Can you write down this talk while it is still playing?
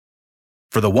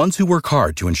For the ones who work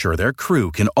hard to ensure their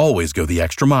crew can always go the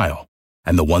extra mile,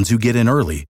 and the ones who get in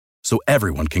early so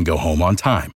everyone can go home on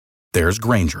time, there's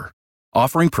Grainger,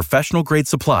 offering professional-grade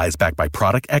supplies backed by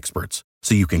product experts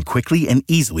so you can quickly and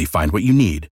easily find what you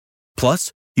need.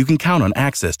 Plus, you can count on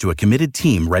access to a committed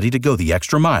team ready to go the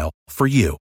extra mile for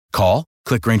you. Call,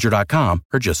 click Grainger.com,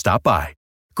 or just stop by.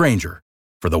 Grainger,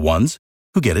 for the ones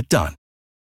who get it done.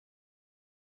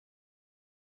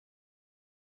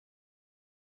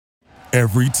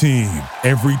 Every team,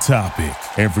 every topic,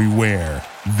 everywhere.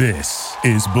 This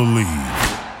is Believe.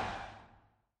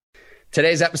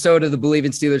 Today's episode of the Believe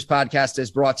in Steelers podcast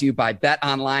is brought to you by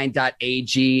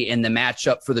betonline.ag, and the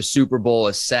matchup for the Super Bowl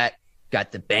is set.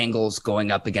 Got the Bengals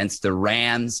going up against the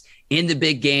Rams in the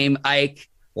big game. Ike,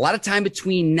 a lot of time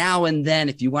between now and then.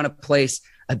 If you want to place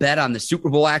a bet on the Super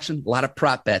Bowl action, a lot of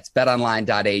prop bets,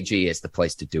 betonline.ag is the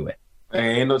place to do it.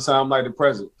 Hey, ain't no time like the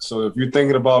present. So if you're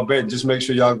thinking about betting, just make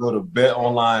sure y'all go to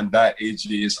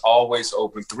betonline.ag. It's always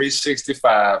open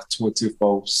 365,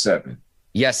 24/7.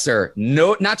 Yes, sir.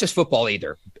 No, not just football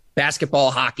either.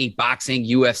 Basketball, hockey, boxing,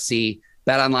 UFC.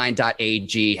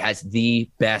 BetOnline.ag has the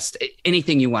best,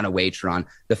 anything you want to wager on,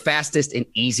 the fastest and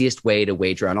easiest way to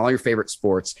wager on all your favorite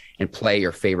sports and play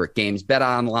your favorite games.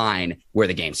 BetOnline, where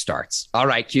the game starts. All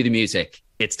right, cue the music.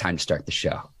 It's time to start the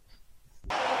show.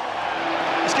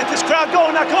 Let's get this crowd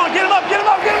going now. Come on, get him up, get him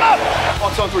up, get him up.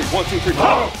 Hawks on three. 1, 2, 3.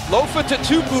 Lofa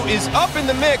Tatupu is up in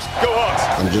the mix. Go Hawks.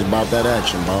 I'm just about that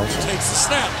action, boss. Takes the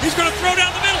snap. He's going to throw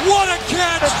down the middle. What a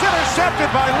catch. It's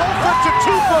intercepted by Lofa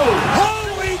Tatupu.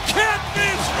 Holy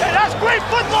catfish. Hey, that's great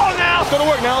football now. It's going to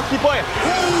work now. Let's keep playing.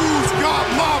 Who's got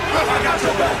my back? I got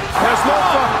your back. That's no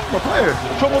fun. Player.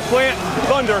 Trouble plant.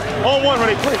 Thunder. On one.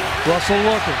 Ready. Play. Russell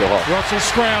looking. Go Hawks. Russell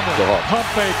scrambling. Go Hawks. Pump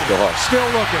faking. Go Hawks. Still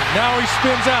looking. Now he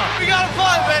spins out. We got to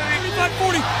fly, baby.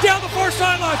 35-40. Down the far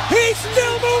sideline. He's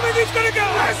still moving. He's going to go.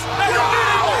 Yes.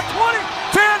 20,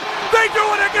 10. They do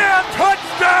it again.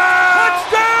 Touchdown.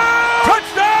 Touchdown.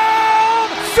 Touchdown.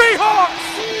 Seahawks.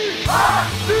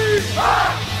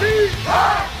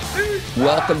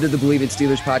 Welcome to the Believe in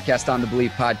Steelers podcast on the Believe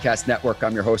Podcast Network.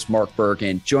 I'm your host, Mark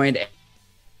Bergen, joined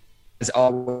as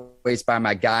always by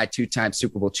my guy, two-time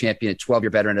Super Bowl champion,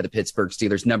 12-year veteran of the Pittsburgh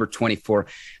Steelers, number 24,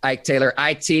 Ike Taylor.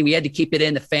 IT, we had to keep it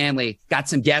in the family. Got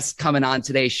some guests coming on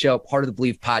today's show, part of the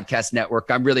Believe Podcast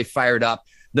Network. I'm really fired up.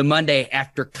 The Monday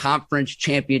after Conference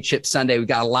Championship Sunday. We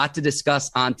got a lot to discuss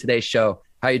on today's show.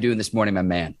 How you doing this morning, my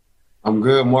man? I'm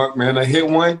good, Mark, man. I hit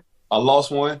one. I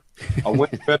lost one. I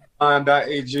went to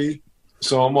betonline.ag,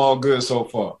 so I'm all good so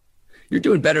far. You're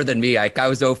doing better than me, Ike. I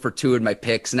was 0 for 2 in my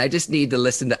picks, and I just need to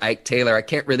listen to Ike Taylor. I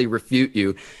can't really refute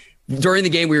you. During the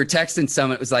game, we were texting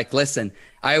some. It was like, listen,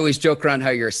 I always joke around how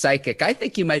you're a psychic. I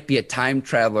think you might be a time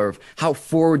traveler of how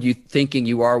forward you thinking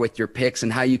you are with your picks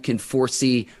and how you can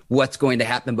foresee what's going to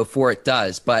happen before it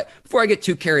does. But before I get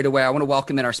too carried away, I want to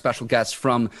welcome in our special guests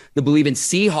from the Believe in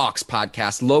Seahawks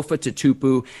podcast, Lofa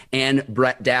Tatupu and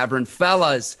Brett Davern.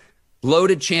 Fellas,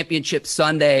 loaded championship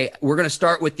Sunday. We're going to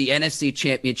start with the NFC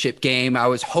championship game. I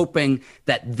was hoping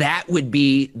that would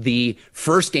be the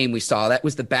first game we saw. That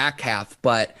was the back half,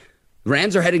 but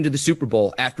Rams are heading to the Super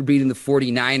Bowl after beating the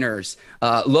 49ers.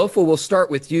 Lofa, we'll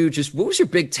start with you. Just what was your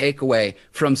big takeaway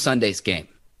from Sunday's game?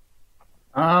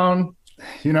 Niners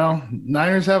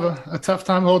have a tough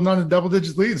time holding on to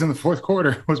double-digit leads in the fourth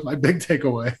quarter was my big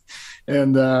takeaway.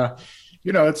 And,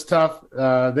 it's tough.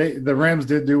 The Rams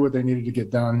did do what they needed to get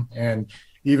done. And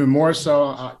even more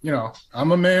so,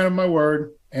 I'm a man of my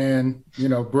word. And,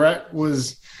 Brett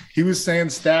was saying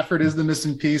Stafford is the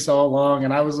missing piece all along.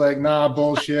 And I was like, nah,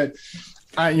 bullshit.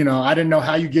 I didn't know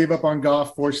how you gave up on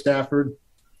Goff for Stafford,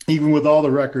 even with all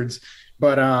the records.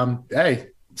 But, hey,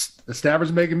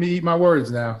 Stafford's making me eat my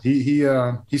words now. He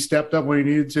stepped up when he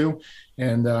needed to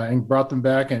and brought them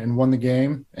back and won the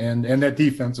game. And that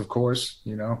defense, of course,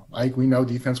 Ike, we know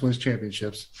defense wins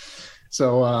championships.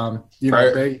 So,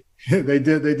 right. they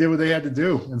did what they had to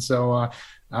do. And so,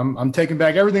 I'm taking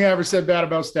back everything I ever said bad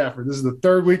about Stafford. This is the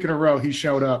third week in a row he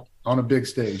showed up on a big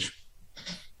stage.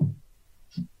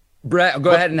 Brett,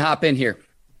 go ahead and hop in here.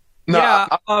 Sorry,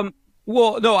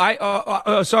 but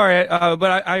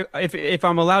if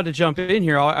I'm allowed to jump in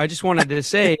here, I just wanted to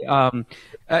say an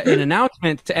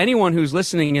announcement to anyone who's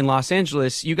listening in Los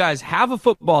Angeles. You guys have a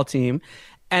football team,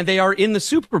 and they are in the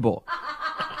Super Bowl.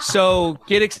 So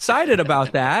get excited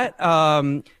about that.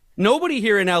 Nobody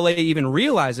here in LA even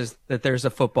realizes that there's a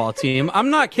football team.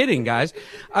 I'm not kidding, guys.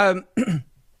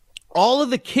 All of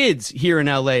the kids here in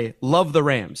LA love the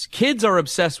Rams. Kids are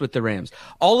obsessed with the Rams.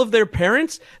 All of their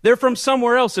parents, they're from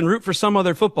somewhere else and root for some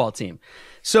other football team.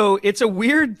 So it's a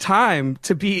weird time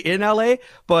to be in LA,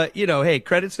 but hey,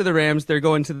 credit to the Rams. They're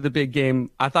going to the big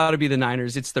game. I thought it'd be the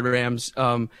Niners. It's the Rams.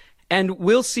 And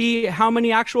we'll see how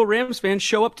many actual Rams fans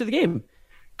show up to the game.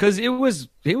 Cause it was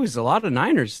a lot of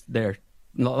Niners there.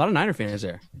 A lot of Niner fans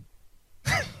there.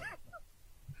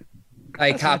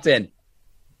 I hopped in.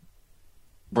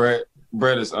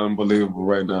 Brett is unbelievable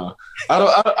right now. I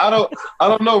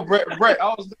don't know, Brett.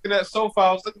 I was looking at SoFi.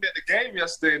 I was looking at the game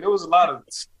yesterday, and there was a lot of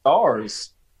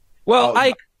stars. Well,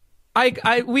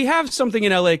 we have something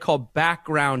in LA called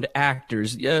background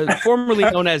actors, formerly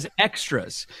known as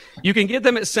extras. You can get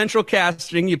them at Central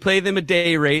Casting. You pay them a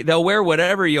day rate. They'll wear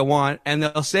whatever you want, and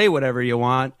they'll say whatever you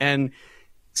want. And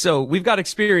so we've got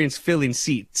experience filling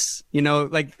seats.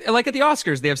 Like at the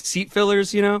Oscars, they have seat fillers.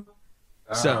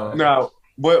 So now.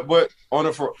 But on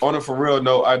a for real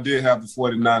note, I did have the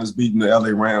 49ers beating the LA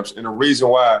Rams. And the reason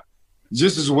why,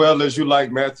 just as well as you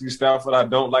like Matthew Stafford, I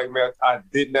didn't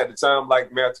at the time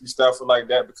like Matthew Stafford like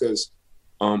that because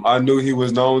I knew he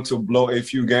was known to blow a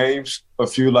few games,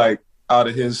 out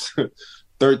of his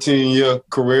 13-year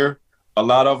career, a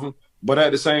lot of them. But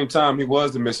at the same time, he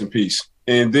was the missing piece.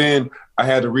 And then I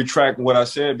had to retract what I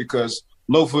said because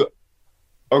Lofa,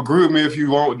 agree with me if you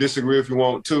want, disagree if you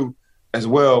want to as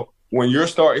well. When you're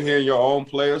starting hearing your own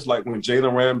players, like when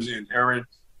Jalen Ramsey and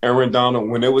Aaron Donald,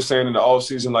 when they were saying in the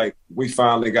offseason, like, we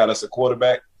finally got us a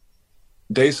quarterback,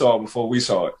 they saw it before we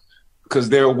saw it because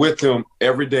they're with him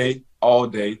every day, all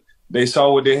day. They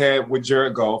saw what they had with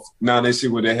Jared Goff. Now they see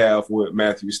what they have with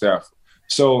Matthew Stafford.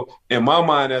 So in my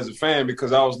mind as a fan,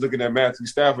 because I was looking at Matthew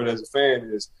Stafford as a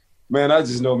fan, man, I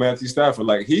just know Matthew Stafford.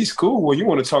 Like, he's cool. When you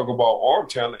want to talk about arm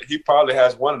talent, he probably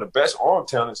has one of the best arm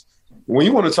talents. When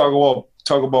you want to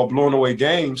talk about blowing away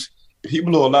games, he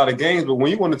blew a lot of games. But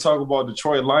when you want to talk about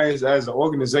Detroit Lions as an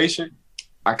organization,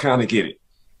 I kind of get it.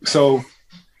 So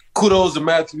kudos to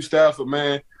Matthew Stafford,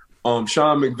 man.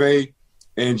 Sean McVay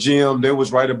and GM, they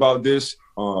was right about this.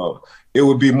 It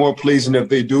would be more pleasing if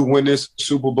they do win this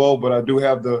Super Bowl, but I do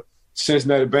have the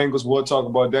Cincinnati Bengals. We'll talk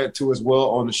about that too as well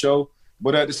on the show.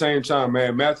 But at the same time,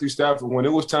 man, Matthew Stafford, when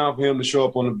it was time for him to show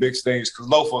up on the big stage, because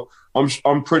Lofa,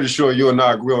 I'm pretty sure you and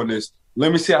I agree on this.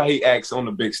 Let me see how he acts on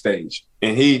the big stage.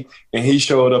 And he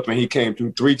showed up and he came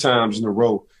through 3 times in a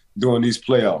row during these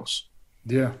playoffs.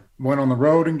 Yeah. Went on the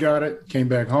road and got it, came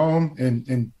back home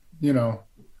and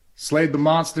slayed the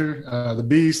monster, the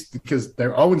beast, because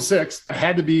they're 0-6. It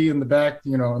had to be in the back,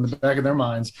 in the back of their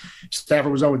minds.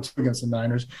 Stafford was 0-2 against the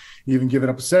Niners, even giving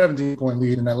up a 17-point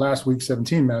lead in that last week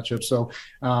 17 matchup. So,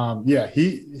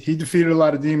 he defeated a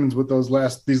lot of demons with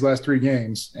these last 3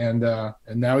 games, and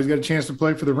now he's got a chance to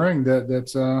play for the ring.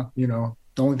 That's the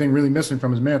only thing really missing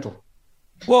from his mantle.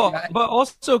 Well, but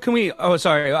also can we – I was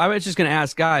just going to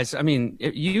ask, guys, I mean,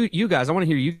 you guys, I want to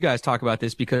hear you guys talk about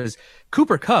this because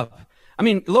Cooper Kupp, I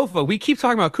mean, Lofa, we keep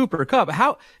talking about Cooper Kupp.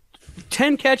 How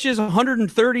 10 catches,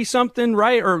 130 something,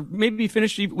 right? Or maybe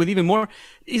finished with even more.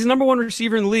 He's the number 1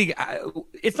 receiver in the league.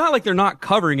 It's not like they're not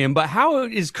covering him, but how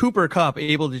is Cooper Kupp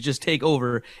able to just take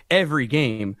over every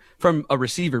game from a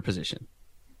receiver position?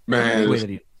 Man,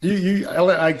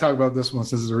 I talk about this one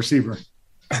since he's a receiver.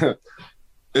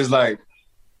 It's like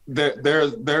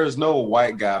there's no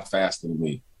white guy faster than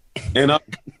me, and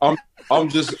I'm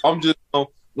just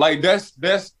like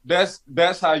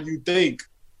that's how you think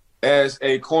as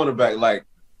a cornerback. Like,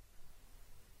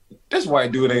 this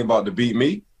white dude ain't about to beat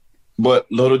me.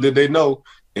 But little did they know,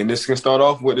 and this can start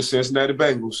off with the Cincinnati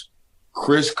Bengals.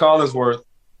 Chris Collinsworth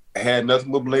had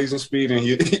nothing but blazing speed, and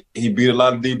he beat a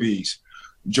lot of DBs.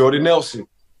 Jordy Nelson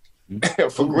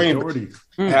for Green Bay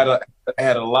had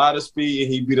a lot of speed,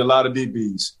 and he beat a lot of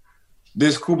DBs.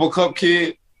 This Cooper Kupp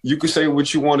kid, you can say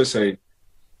what you want to say.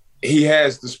 He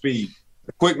has the speed,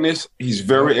 the quickness. He's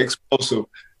very explosive.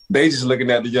 They just looking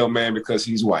at the young man because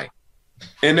he's white,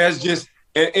 and that's just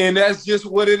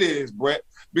what it is, Brett.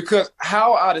 Because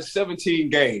how out of 17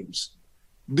 games,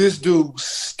 this dude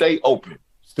stay open?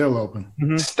 Still open.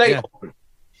 Mm-hmm. Stay open.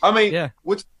 I mean,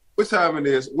 what time it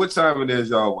is? What time it is,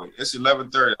 y'all? Wait, it's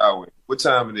 11:30 our way. What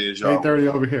time it is, y'all?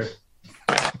 8:30 over here.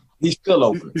 He's still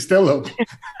open. He's still open.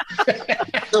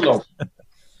 Still open.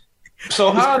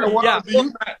 So how in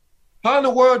the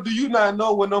world do you not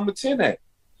know where number 10 at?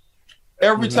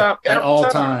 Every time. At all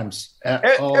times.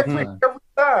 Every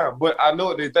time. But I know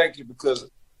what they think you because,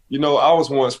 I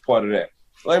was once part of that.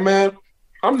 Like, man,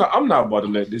 I'm not about to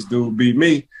let this dude beat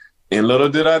me. And little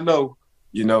did I know,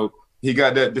 he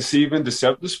got that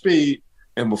deceptive speed.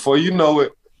 And before you know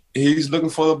it, he's looking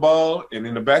for the ball. And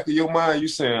in the back of your mind, you're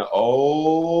saying,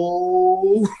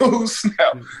 oh,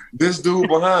 snap, this dude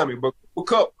behind me. But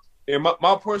Kupp, in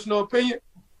my personal opinion,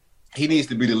 he needs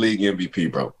to be the league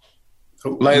MVP, bro.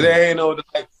 Like there ain't no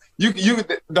like you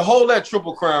the whole that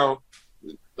Triple Crown.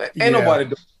 Like, ain't nobody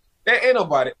do. There ain't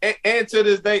nobody. And to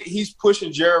this day, he's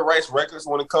pushing Jerry Rice records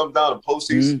when it comes down to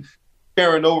postseason,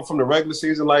 carrying over from the regular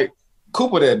season. Like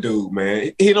Cooper, that dude,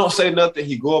 man. He don't say nothing.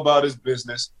 He go about his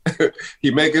business.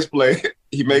 He make his play.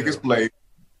 He make his play.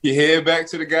 He head back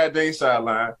to the goddamn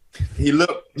sideline. He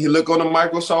look on the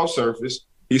Microsoft Surface.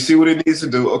 He see what he needs to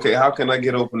do. Okay, how can I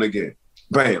get open again?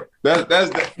 Bam.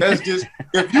 That's just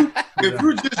if you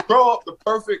just draw up the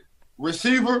perfect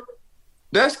receiver,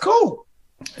 that's cool.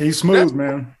 He's smooth,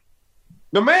 man.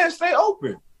 The man stay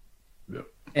open.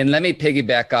 And let me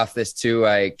piggyback off this too.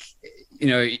 Like,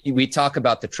 we talk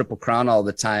about the Triple Crown all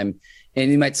the time,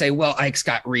 and you might say, well, Ike's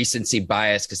got recency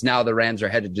bias because now the Rams are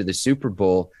headed to the Super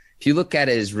Bowl. If you look at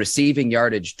his receiving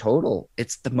yardage total,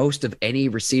 it's the most of any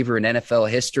receiver in NFL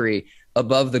history,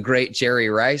 above the great Jerry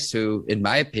Rice, who, in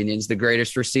my opinion, is the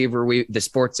greatest receiver the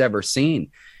sport's ever seen.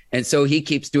 And so he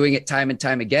keeps doing it time and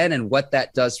time again. And what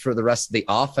that does for the rest of the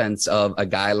offense of a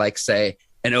guy like, say,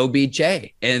 an OBJ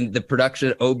and the production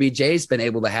that OBJ's been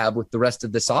able to have with the rest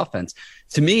of this offense.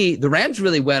 To me, the Rams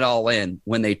really went all in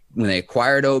when they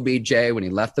acquired OBJ, when he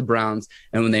left the Browns,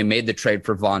 and when they made the trade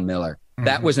for Von Miller.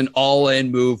 That was an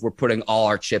all-in move. We're putting all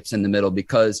our chips in the middle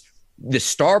because the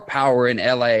star power in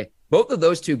LA, both of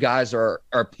those two guys are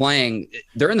playing.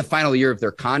 They're in the final year of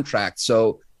their contract.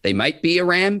 So they might be a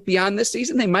Ram beyond this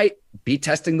season. They might be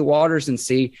testing the waters and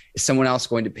see, is someone else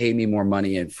going to pay me more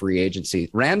money in free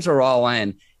agency? Rams are all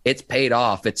in. It's paid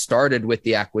off. It started with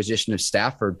the acquisition of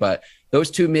Stafford, but those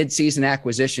two midseason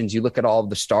acquisitions, you look at all of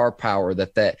the star power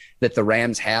that the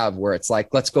Rams have, where it's like,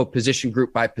 let's go position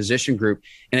group by position group.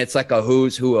 And it's like a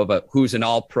who's who of who's an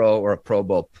all pro or a Pro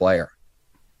Bowl player.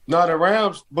 No, the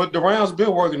Rams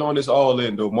been working on this all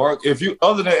in though, Mark. If you,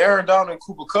 other than Aaron Donald and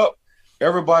Cooper Kupp,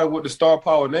 everybody with the star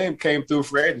power name came through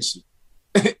free agency.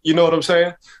 You know what I'm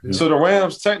saying? Yeah. So the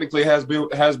Rams technically has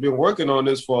been working on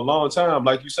this for a long time.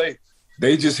 Like you say,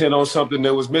 they just hit on something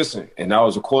that was missing, and that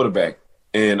was a quarterback.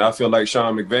 And I feel like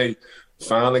Sean McVay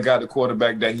finally got the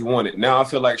quarterback that he wanted. Now I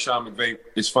feel like Sean McVay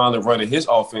is finally running his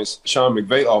offense, Sean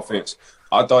McVay offense.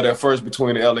 I thought at first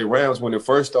between the LA Rams, when it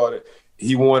first started,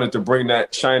 he wanted to bring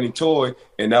that shiny toy,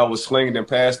 and that was slinging and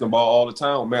passing the ball all the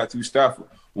time with Matthew Stafford.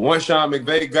 Once Sean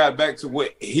McVay got back to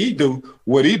what he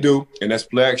do, and that's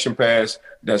play action pass,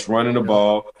 that's running the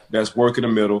ball, that's working the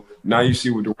middle. Now you see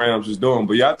what the Rams is doing.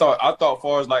 But yeah, I thought as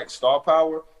far as like star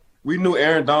power, we knew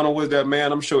Aaron Donald was that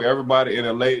man. I'm sure everybody in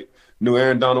LA knew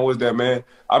Aaron Donald was that man.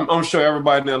 I'm sure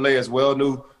everybody in LA as well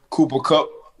knew Cooper Kupp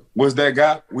was that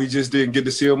guy. We just didn't get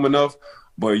to see him enough.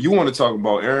 But you want to talk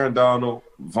about Aaron Donald,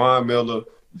 Von Miller,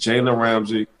 Jalen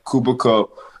Ramsey, Cooper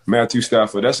Kupp, Matthew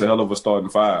Stafford. That's a hell of a starting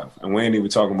five. And we ain't even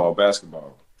talking about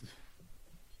basketball.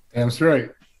 Damn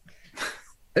straight.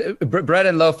 Brett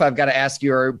and Loaf, I've got to ask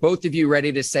you, are both of you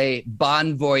ready to say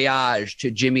bon voyage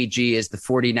to Jimmy G as the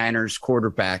 49ers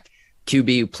quarterback,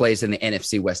 QB who plays in the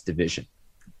NFC West division?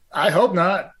 I hope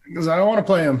not, because I don't want to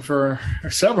play him for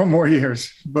several more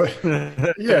years. But,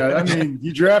 yeah, I mean,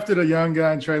 you drafted a young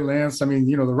guy in Trey Lance. I mean,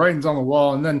 the writing's on the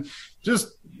wall. And then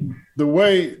just the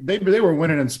way they were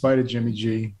winning in spite of Jimmy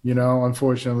G,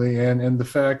 unfortunately. And the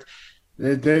fact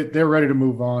that they're ready to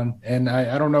move on. And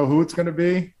I don't know who it's going to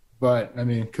be. But, I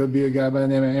mean, it could be a guy by the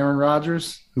name of Aaron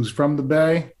Rodgers, who's from the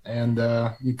Bay, and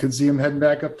you could see him heading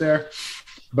back up there.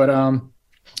 But,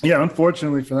 yeah,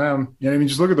 unfortunately for them,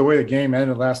 just look at the way the game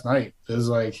ended last night. It was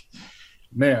like,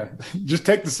 man, just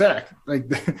take the sack. Like,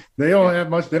 they don't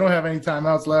have much. They don't have any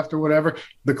timeouts left or whatever.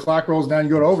 The clock rolls down,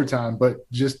 you go to overtime. But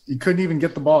just he couldn't even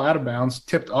get the ball out of bounds,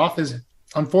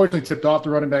 unfortunately tipped off the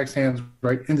running back's hands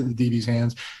right into the DB's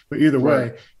hands. But either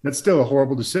way, that's still a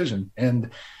horrible decision. And,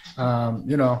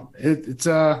 it's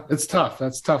tough.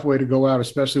 That's a tough way to go out,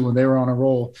 especially when they were on a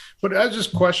roll. But I was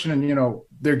just questioning,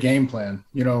 their game plan,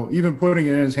 even putting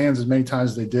it in his hands as many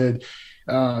times as they did.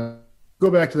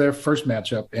 Go back to their first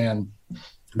matchup, and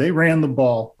they ran the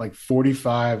ball like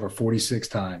 45 or 46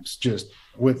 times, just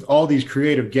with all these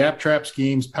creative gap trap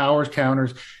schemes, powers,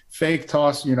 counters, fake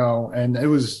toss, and it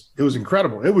was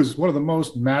incredible. It was one of the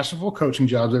most masterful coaching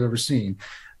jobs I've ever seen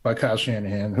by Kyle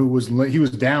Shanahan, he was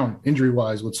down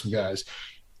injury-wise with some guys,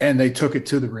 and they took it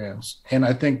to the Rams. And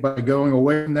I think by going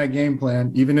away from that game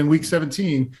plan, even in Week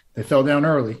 17, they fell down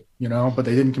early, but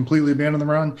they didn't completely abandon the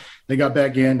run. They got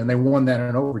back in, and they won that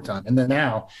in overtime. And then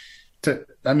now,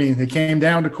 it came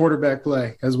down to quarterback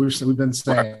play, as we've been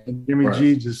saying. And Jimmy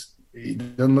G he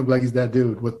doesn't look like he's that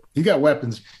dude. He got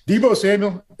weapons. Deebo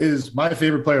Samuel is my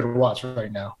favorite player to watch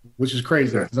right now, which is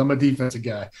crazy because I'm a defensive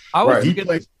guy. He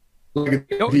plays like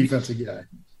a defensive guy.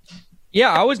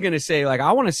 Yeah, I was going to say, like,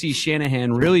 I want to see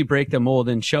Shanahan really break the mold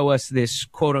and show us this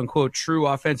quote unquote true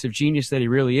offensive genius that he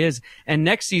really is. And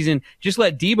next season, just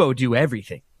let Debo do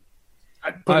everything.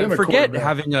 Forget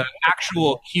having an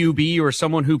actual QB or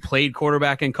someone who played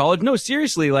quarterback in college. No,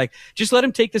 seriously, like, just let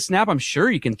him take the snap. I'm sure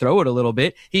he can throw it a little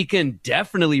bit. He can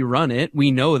definitely run it. We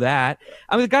know that.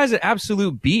 I mean, the guy's an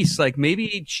absolute beast. Like,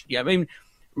 maybe, I mean,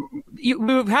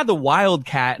 we've had the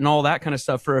Wildcat and all that kind of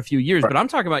stuff for a few years, but I'm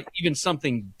talking about even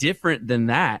something different than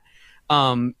that.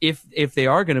 If they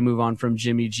are going to move on from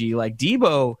Jimmy G, like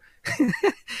Debo,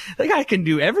 the guy can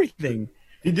do everything.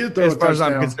 He did throw a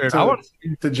touchdown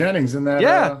to Jennings in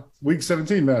that Week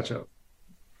 17 matchup.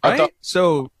 Right?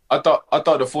 I thought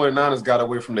the 49ers got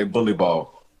away from their bully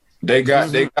ball. They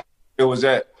got it was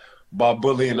that by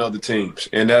bullying other teams,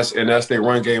 and that's their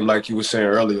run game, like you were saying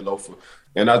earlier, Lofa.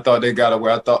 And I thought they got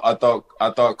away. I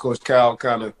thought Coach Cal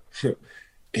kind of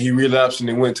he relapsed and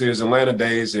he went to his Atlanta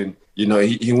days, and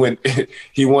he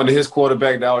wanted his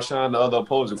quarterback to outshine the other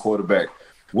opposing quarterback,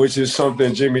 which is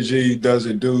something Jimmy G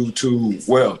doesn't do too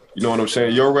well. You know what I'm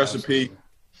saying? Your recipe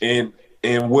and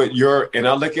what and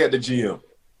I look at the GM.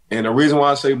 And the reason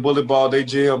why I say bully ball, they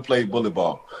GM played bully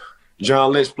ball.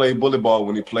 John Lynch played bully ball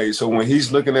when he played. So when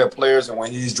he's looking at players and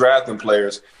when he's drafting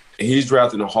players, and he's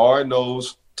drafting a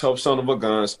hard-nosed, tough son of a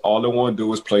guns, all they want to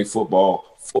do is play football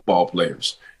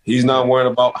players. He's not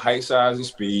worrying about height, size, and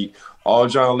speed. All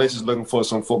John Lynch is looking for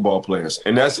some football players.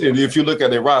 And if you look at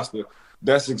their roster,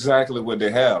 that's exactly what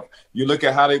they have. You look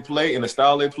at how they play and the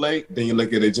style they play, then you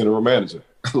look at their general manager.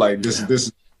 Like this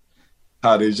is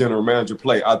how their general manager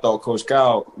play. I thought Coach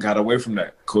Kyle got away from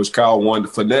that. Coach Kyle wanted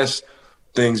to finesse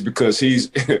things because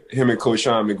him and Coach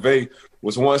Sean McVay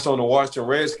was once on the Washington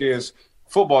Redskins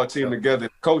football team together.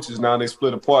 Coaches, now they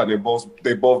split apart. They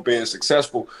both being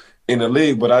successful in the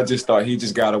league, but I just thought he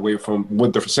just got away from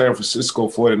what the San Francisco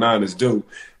 49ers do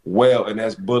well, and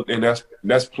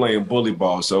that's playing bully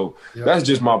ball. So that's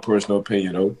just my personal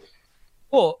opinion, though.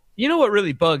 Well, you know what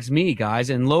really bugs me, guys,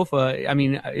 and Lofa, I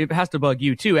mean, it has to bug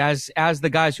you too, as the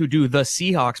guys who do the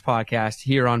Seahawks podcast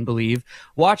here on Believe,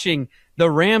 watching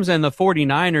the Rams and the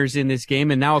 49ers in this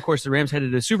game, and now, of course, the Rams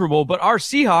headed to the Super Bowl, but our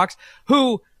Seahawks,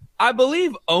 who I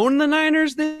believe own the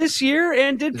Niners this year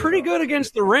and did pretty good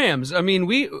against the Rams. I mean,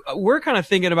 we're kind of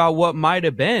thinking about what might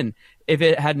have been if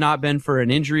it had not been for an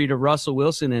injury to Russell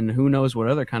Wilson and who knows what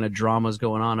other kind of drama's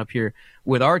going on up here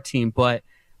with our team. But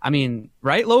I mean,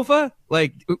 right, Lofa?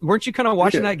 Like, weren't you kind of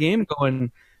watching that game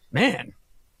going, man,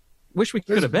 wish we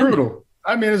could have been brutal. There.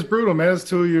 I mean, it's brutal, man. It's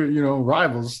two of your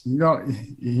rivals. You're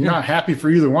not happy for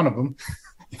either one of them.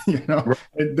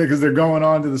 Because they're going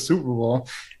on to the Super Bowl,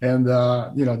 and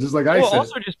just like I said,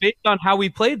 also just based on how we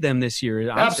played them this year.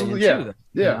 Absolutely,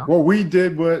 yeah. Well, we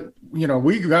did what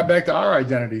we got back to our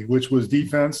identity, which was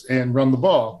defense and run the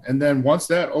ball. And then once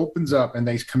that opens up and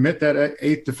they commit that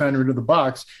eighth defender into the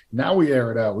box, now we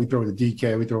air it out. We throw the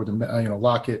DK, we throw the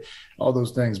Lockett, all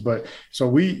those things. But so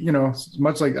we,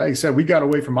 much like I said, we got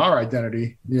away from our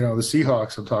identity. The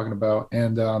Seahawks I'm talking about,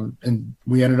 and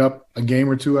we ended up a game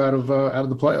or two out of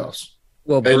the playoffs.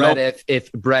 Well, Brett,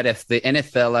 if the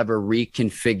NFL ever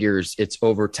reconfigures its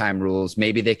overtime rules,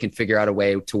 maybe they can figure out a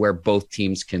way to where both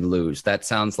teams can lose. That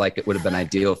sounds like it would have been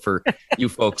ideal for you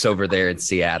folks over there in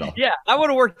Seattle. Yeah, that would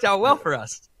have worked out well for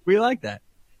us. We like that.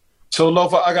 So,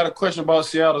 Lofa, I got a question about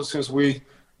Seattle since we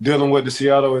dealing with the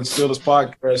Seattle and Steelers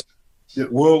podcast.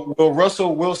 Will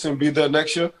Russell Wilson be there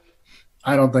next year?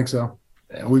 I don't think so.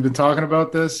 We've been talking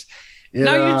about this.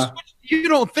 Now you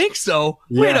don't think so?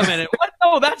 Yeah. Wait a minute. What?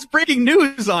 Oh, that's breaking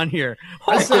news on here.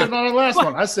 I said it on the last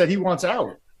one. I said he wants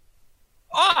out.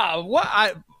 What?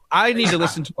 I need to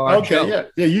listen to our show.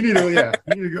 Yeah. You need to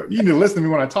need to listen to me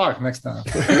when I talk next time.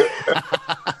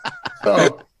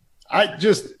 So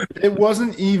it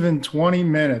wasn't even 20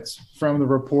 minutes from the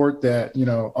report that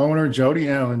owner Jody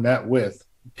Allen met with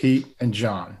Pete and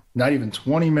John. Not even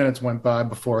 20 minutes went by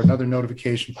before another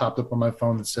notification popped up on my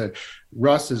phone that said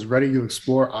Russ is ready to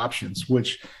explore options,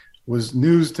 which was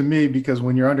news to me because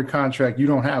when you're under contract, you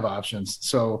don't have options.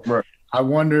 So right. I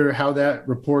wonder how that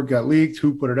report got leaked,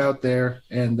 who put it out there.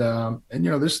 And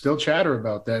there's still chatter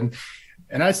about that.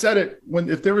 And I said it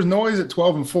if there was noise at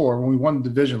 12-4 when we won the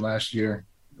division last year,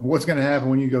 what's going to happen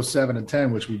when you go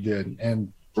 7-10, which we did.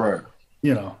 And, right.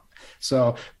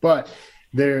 But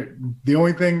the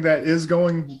only thing that is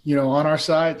going, on our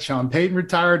side, Sean Payton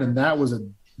retired. And that was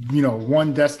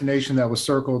one destination that was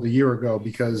circled a year ago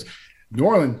because New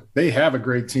Orleans, they have a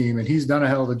great team, and he's done a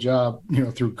hell of a job,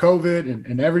 through COVID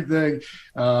and everything.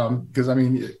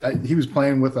 Because he was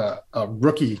playing with a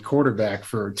rookie quarterback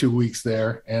for 2 weeks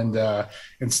there, and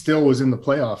still was in the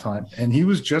playoff hunt. And he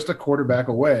was just a quarterback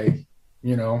away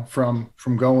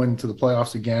from going to the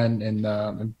playoffs again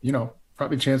and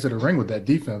probably chance at a ring with that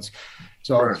defense.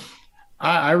 So Right.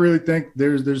 I really think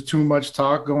there's too much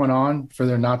talk going on for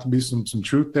there not to be some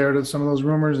truth there to some of those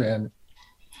rumors, and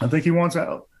I think he wants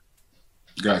out.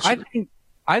 Gotcha.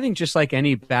 I think just like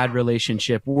any bad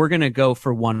relationship, we're gonna go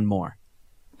for one more,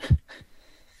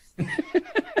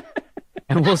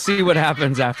 and we'll see what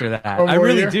happens after that. I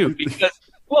really do, because,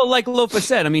 well, like Lofa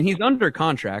said, I mean, he's under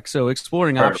contract, so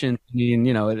exploring options. I mean,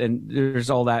 and there's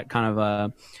all that kind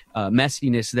of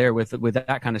messiness there with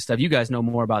that kind of stuff. You guys know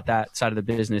more about that side of the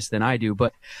business than I do,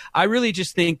 but I really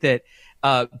just think that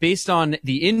based on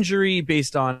the injury,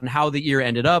 based on how the year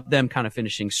ended up, them kind of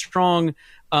finishing strong,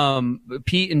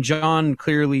 Pete and John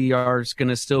clearly are going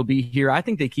to still be here. I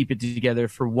think they keep it together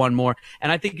for one more.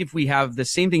 And I think if we have the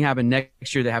same thing happen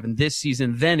next year that happened this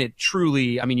season, then it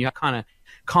truly, I mean, you have kind of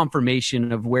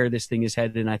confirmation of where this thing is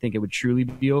headed, and I think it would truly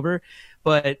be over.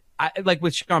 But like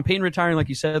with Sean Payton retiring, like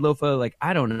you said, Lofa, like,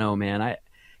 I don't know, man. I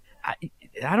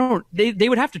don't. They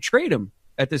would have to trade him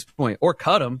at this point or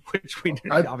cut him, which we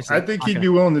obviously. I think he'd be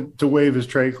willing to waive his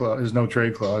trade clause, his no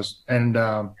trade clause. And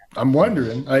I'm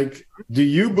wondering, like, do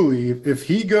you believe if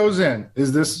he goes in,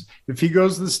 if he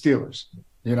goes to the Steelers?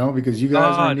 Because you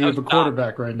guys are in need of a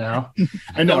quarterback right now.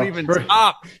 I know. Don't even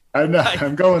stop. I know.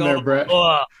 I'm going there, Brett.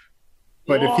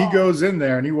 But if he goes in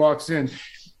there and he walks in,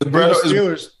 do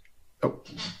the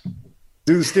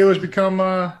Steelers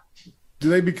become do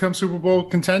they become Super Bowl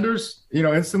contenders,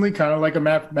 instantly, kind of like a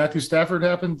Matthew Stafford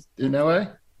happened in LA?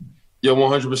 Yeah,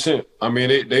 100%. I mean,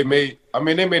 they made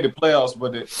the playoffs,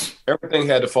 but everything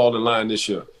had to fall in line this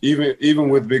year. Even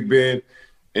with Big Ben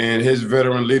and his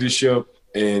veteran leadership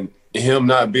and him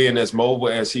not being as mobile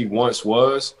as he once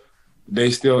was,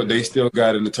 they still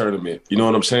got in the tournament. You know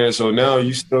what I'm saying? So now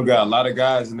you still got a lot of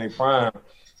guys in their prime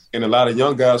and a lot of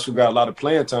young guys who got a lot of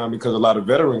playing time because a lot of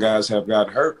veteran guys have got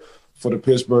hurt for the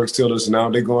Pittsburgh Steelers. Now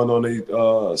they're going on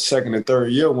a second and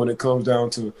third year when it comes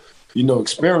down to,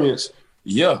 experience.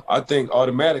 Yeah, I think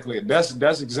automatically that's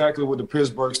exactly what the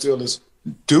Pittsburgh Steelers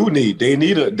do need. They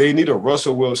need a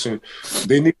Russell Wilson.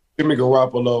 They need Jimmy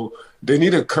Garoppolo. They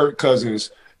need a Kirk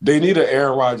Cousins. They need an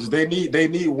Aaron Rodgers. They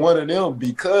need one of them,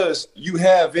 because you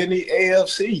have in the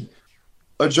AFC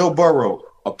a Joe Burrow,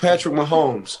 a Patrick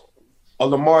Mahomes, a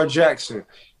Lamar Jackson,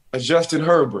 a Justin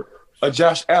Herbert, a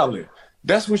Josh Allen.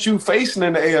 That's what you facing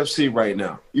in the AFC right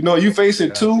now. You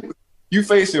facing you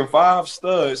facing 5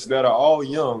 studs that are all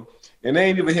young, and they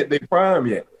ain't even hit their prime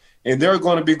yet. And they're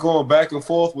going to be going back and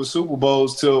forth with Super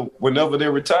Bowls till whenever they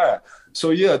retire.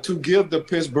 So, yeah, to give the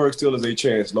Pittsburgh Steelers a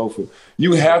chance, Lofa,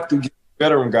 you have to get a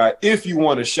veteran guy if you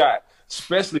want a shot,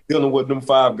 especially dealing with them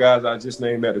 5 guys I just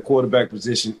named at the quarterback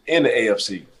position in the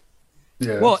AFC.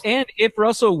 Yeah. Well, and if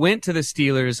Russell went to the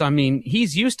Steelers, I mean,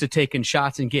 he's used to taking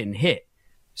shots and getting hit.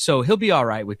 So he'll be all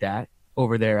right with that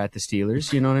over there at the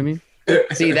Steelers. You know what I mean?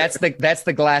 See, that's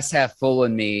the glass half full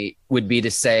in me, would be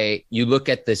to say, you look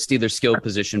at the Steelers skill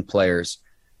position players.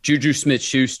 Juju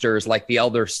Smith-Schuster is like the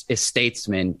elder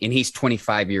statesman, and he's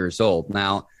 25 years old.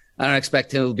 Now, I don't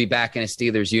expect him to be back in a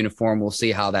Steelers uniform. We'll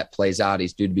see how that plays out.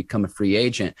 He's due to become a free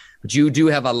agent. But you do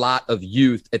have a lot of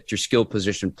youth at your skill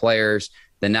position players,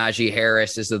 the Najee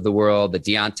Harrises of the world, the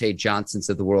Deontay Johnsons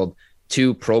of the world,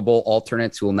 2 Pro Bowl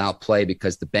alternates who will now play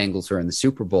because the Bengals are in the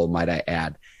Super Bowl, might I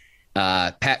add.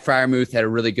 Pat Freiermuth had a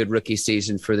really good rookie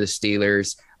season for the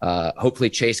Steelers. Hopefully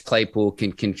Chase Claypool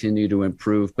can continue to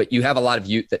improve, but you have a lot of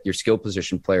youth at your skill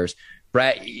position players.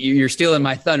 Brett, you're stealing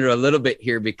my thunder a little bit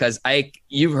here, because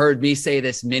you've heard me say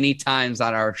this many times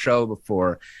on our show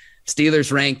before.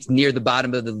 Steelers ranked near the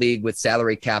bottom of the league with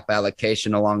salary cap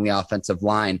allocation along the offensive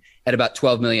line at about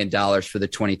 $12 million for the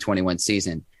 2021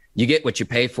 season. You get what you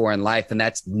pay for in life, and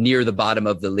that's near the bottom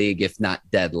of the league, if not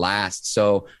dead last.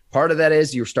 So part of that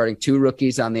is you're starting 2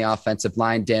 rookies on the offensive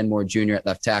line, Dan Moore Jr. at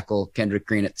left tackle, Kendrick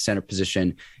Green at the center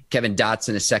position, Kevin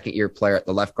Dotson, a second-year player at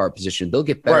the left guard position. They'll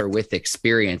get better with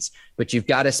experience, but you've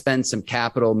got to spend some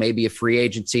capital, maybe a free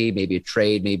agency, maybe a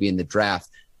trade, maybe in the draft,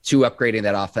 to upgrading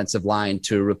that offensive line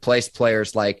to replace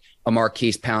players like a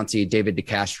Marquise Pouncey, David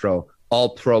DeCastro, all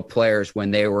pro players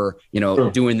when they were,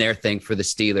 doing their thing for the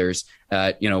Steelers,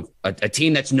 a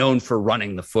team that's known for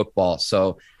running the football.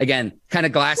 So again, kind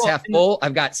of glass half full.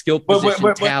 I've got skill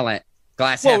position talent.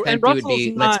 Glass half empty would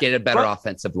be, let's get a better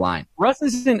offensive line. Russ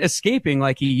isn't escaping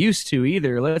like he used to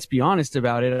either. Let's be honest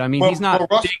about it. I mean, he's not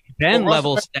Big Ben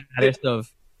level status of.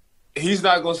 He's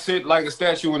not going to sit like a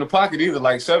statue in the pocket either,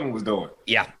 like Seven was doing.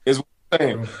 Yeah. Is what I'm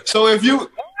saying. So if you,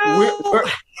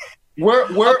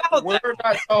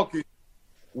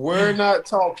 we're not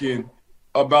talking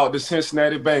about the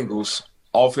Cincinnati Bengals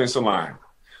offensive line.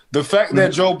 The fact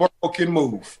that Joe Burrow can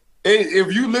move,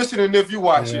 If you listen and if you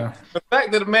watch it, the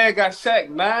fact that the man got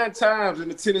sacked 9 times in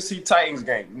the Tennessee Titans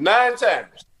game, 9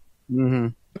 times. Mm-hmm.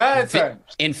 9 times.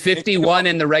 In 51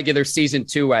 in the regular season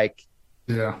too, Ike.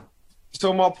 Yeah.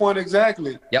 So my point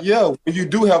exactly. Yep. Yeah, when you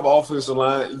do have an offensive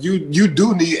line, you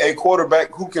do need a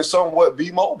quarterback who can somewhat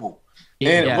be mobile.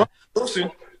 And Russell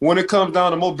Wilson, when it comes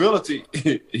down to mobility,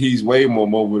 he's way more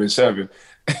mobile than Seven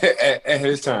at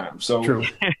his time. So, true.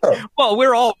 Well,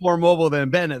 we're all more mobile than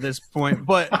Ben at this point.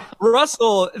 But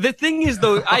Russell, the thing is,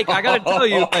 though, Ike, I got to tell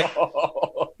you, like,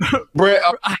 Brett,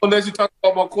 I'm going to let you talk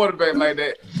about my quarterback like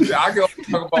that. I can only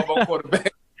talk about my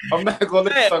quarterback. I'm not going to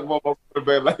let you talk about my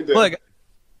quarterback like that. Look,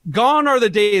 gone are the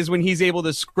days when he's able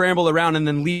to scramble around and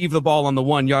then leave the ball on the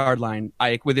 1 yard line,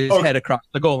 Ike, with his head across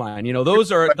the goal line. You know,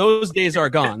 those days are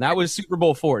gone. That was Super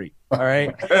Bowl 40. All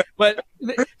right. But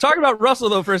talking about Russell,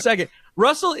 though, for a second,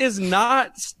 Russell is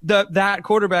not that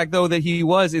quarterback, though, that he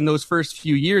was in those first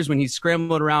few years when he's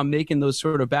scrambling around making those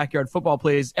sort of backyard football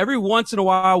plays. Every once in a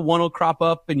while, one will crop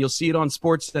up and you'll see it on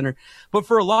SportsCenter. But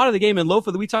for a lot of the game, and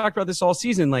Lofa, we talked about this all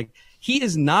season, like, he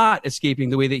is not escaping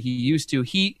the way that he used to.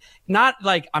 I'm not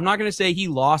going to say he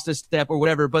lost a step or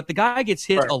whatever, but the guy gets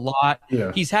hit a lot.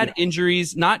 Yeah. He's had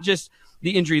injuries, not just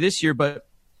the injury this year, but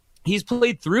he's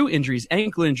played through injuries,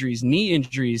 ankle injuries, knee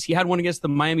injuries. He had one against the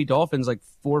Miami Dolphins like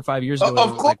 4 or 5 years ago.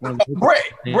 Of course,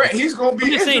 Brett, he's going to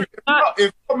be injured.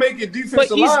 If y'all making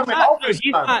defensive linemen, offensive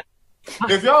linemen.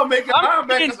 If y'all making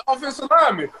linebackers, offensive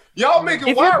linemen, y'all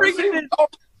making wide receivers,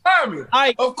 offensive linemen.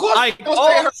 Of course,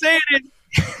 all I'm saying is,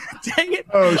 dang it!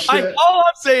 Oh, shit. All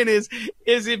I'm saying is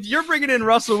if you're bringing in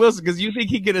Russell Wilson because you think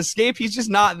he can escape, he's just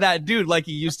not that dude like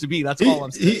he used to be. That's all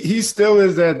I'm saying. He still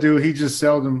is that dude. He just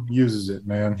seldom uses it,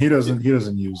 man. He doesn't use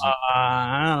it.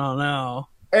 I don't know.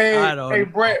 Hey,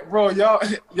 Brett, bro, y'all,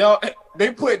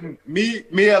 they putting me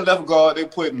at left guard. They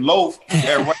putting Loaf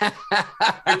at right.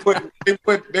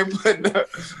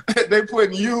 they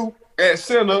putting you at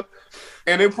center.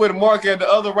 And they put Mark at the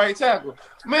other right tackle.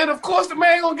 Man, of course the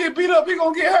man gonna get beat up. He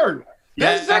gonna get hurt.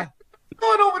 That's exactly what's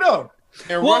going over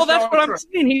there. Well, that's what I'm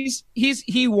saying.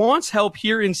 He wants help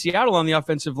here in Seattle on the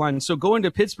offensive line. So going to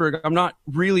Pittsburgh, I'm not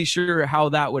really sure how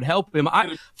that would help him.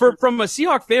 From a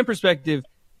Seahawks fan perspective,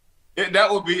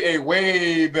 that would be a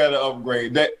way better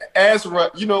upgrade.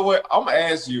 You know what? I'm gonna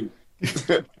ask you.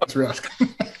 That's right.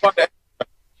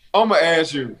 I'm gonna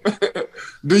ask you.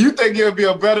 Do you think it'll be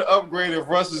a better upgrade if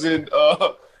Russ is in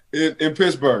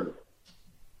Pittsburgh?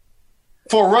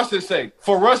 For Russ's sake.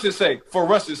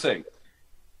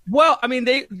 Well, I mean,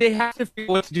 they have to figure out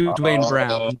what to do with Dwayne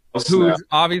Brown, who's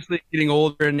obviously getting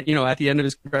older and at the end of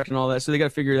his contract and all that. So they got to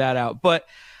figure that out. But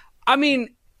I mean,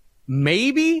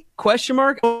 maybe ?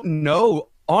 No.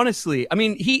 Honestly, I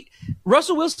mean,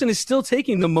 Russell Wilson is still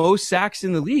taking the most sacks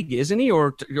in the league, isn't he?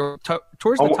 Or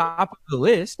towards the top of the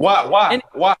list. Why?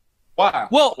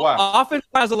 Well, offense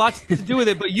has a lot to do with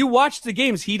it, but you watch the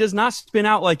games. He does not spin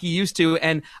out like he used to.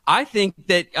 And I think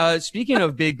that, speaking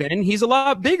of Big Ben, he's a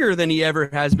lot bigger than he ever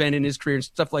has been in his career and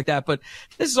stuff like that. But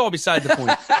this is all beside the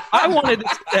point. I wanted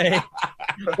to say,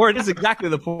 or it is exactly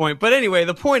the point. But anyway,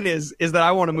 the point is that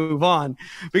I want to move on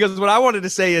because what I wanted to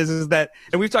say is that,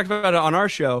 and we've talked about it on our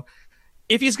show,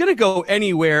 if he's going to go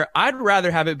anywhere, I'd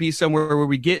rather have it be somewhere where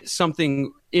we get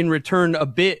something in return a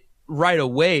bit right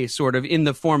away, sort of in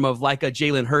the form of like a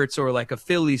Jalen Hurts or like a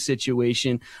Philly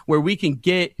situation where we can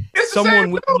get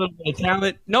someone with a little bit of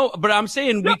talent. No, but I'm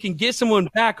saying we can get someone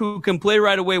back who can play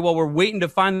right away while we're waiting to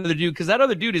find the other dude because that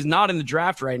other dude is not in the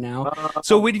draft right now.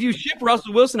 So when you ship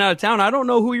Russell Wilson out of town, I don't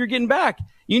know who you're getting back.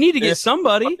 You need to get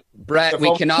somebody. Brett,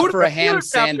 we can offer a ham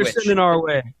sandwich. In our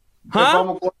way. Huh? If I'm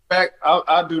going back,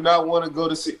 I do not want to go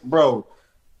to see, bro.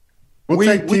 We'll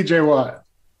take TJ Watt.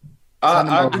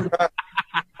 I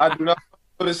do not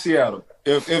go to Seattle.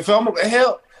 If I'm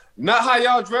not how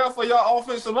y'all draft for y'all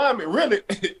offensive linemen. Really,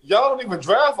 y'all don't even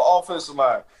draft for offensive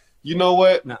line. You know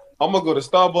what? No. I'm gonna go to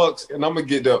Starbucks and I'm gonna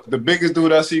get the biggest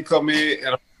dude I see come in and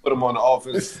I'm gonna put him on the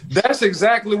offense. That's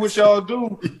exactly what y'all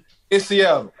do in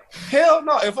Seattle. Hell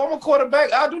no. If I'm a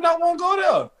quarterback, I do not want to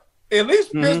go there. At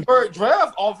least Pittsburgh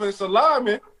draft offensive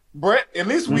linemen. Brett, at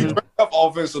least we draft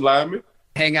offensive linemen.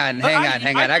 Hang on.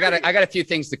 I got a few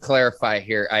things to clarify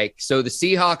here, Ike. So the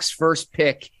Seahawks' first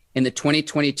pick in the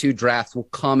 2022 draft will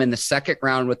come in the second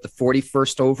round with the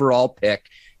 41st overall pick.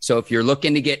 So if you're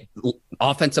looking to get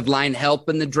offensive line help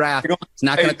in the draft, it's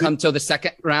not going to come till the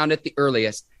second round at the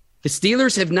earliest. The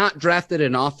Steelers have not drafted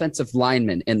an offensive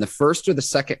lineman in the first or the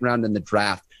second round in the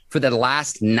draft. For the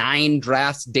last 9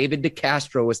 drafts, David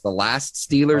DeCastro was the last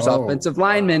Steelers offensive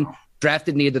lineman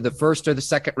drafted in either the first or the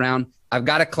second round. I've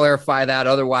got to clarify that.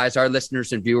 Otherwise, our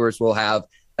listeners and viewers will have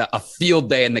a field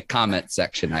day in the comment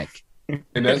section, Ike.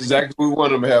 And that's exactly what we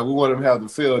want them to have. We want them to have the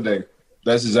field day.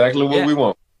 That's exactly what we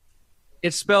want.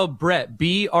 It's spelled Brett,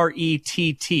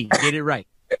 B-R-E-T-T. Get it right.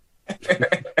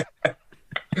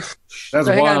 That's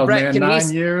wild, man.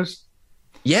 9 years.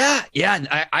 Yeah.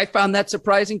 I found that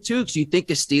surprising too, because you think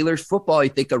of Steelers football, you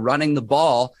think of running the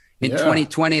ball. In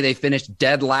 2020, they finished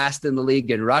dead last in the league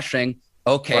in rushing.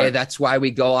 Okay, That's why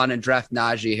we go on and draft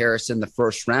Najee Harris in the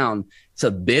first round. It's a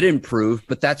bit improved,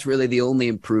 but that's really the only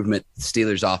improvement the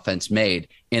Steelers offense made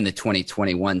in the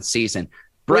 2021 season.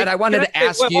 Brett, I wanted to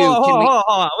ask you. Hold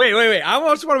on. Wait. I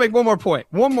just want to make one more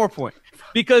point.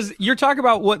 Because you're talking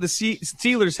about what the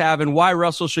Steelers have and why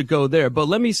Russell should go there. But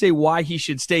let me say why he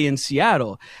should stay in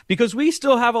Seattle. Because we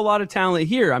still have a lot of talent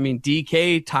here. I mean,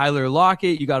 DK, Tyler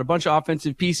Lockett, you got a bunch of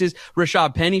offensive pieces.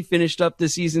 Rashad Penny finished up the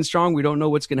season strong. We don't know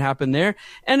what's going to happen there.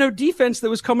 And a defense that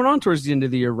was coming on towards the end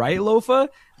of the year, right, Lofa?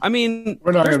 I mean,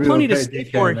 there's plenty to stay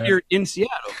for here in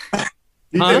Seattle.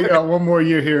 DK got one more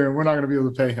year here, and we're not going to be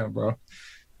able to pay him, bro.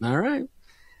 All right.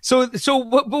 So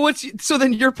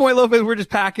then your point, Lopez, we're just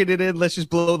packing it in. Let's just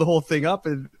blow the whole thing up.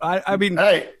 And I mean,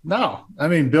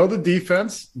 build a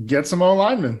defense, get some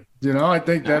O-linemen. I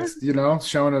think that's,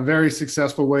 showing a very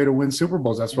successful way to win Super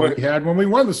Bowls. That's what we had when we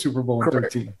won the Super Bowl in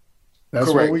 13.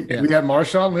 That's what we had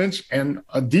Marshawn Lynch and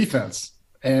a defense.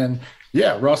 And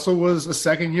Russell was a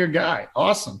second year guy.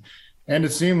 Awesome. And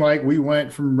it seemed like we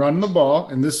went from running the ball.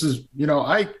 And this is,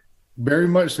 very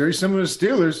similar to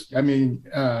Steelers. I mean,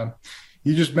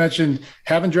 you just mentioned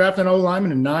haven't drafted an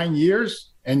O-lineman in 9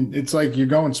 years, and it's like you're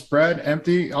going spread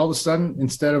empty all of a sudden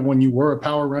instead of when you were a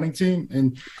power running team.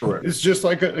 And it's just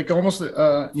like almost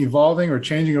evolving or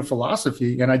changing a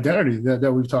philosophy and identity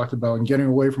that we've talked about, and getting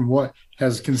away from what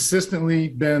has consistently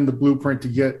been the blueprint to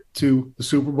get to the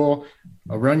Super Bowl,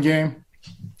 a run game.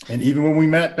 And even when we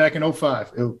met back in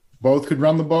 2005, both could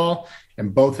run the ball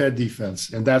and both had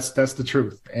defense, and that's the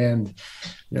truth. And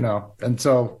and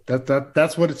so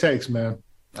that's what it takes, man.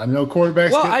 I know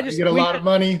quarterbacks get a lot of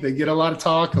money, they get a lot of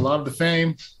talk, a lot of the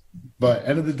fame, but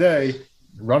end of the day,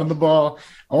 running the ball,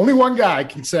 only one guy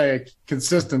can say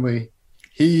consistently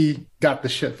he got the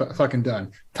shit fucking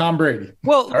done. Tom Brady.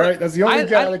 Well, all right, that's the only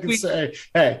guy that can say,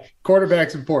 hey,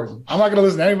 quarterback's important. I'm not going to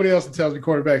listen to anybody else that tells me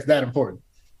quarterback's that important.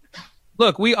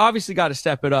 Look, we obviously got to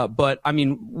step it up, but I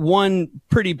mean, one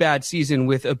pretty bad season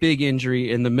with a big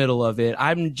injury in the middle of it.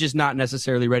 I'm just not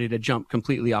necessarily ready to jump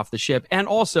completely off the ship. And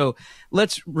also,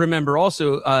 let's remember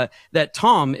that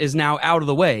Tom is now out of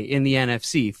the way in the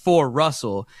NFC for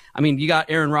Russell. I mean, you got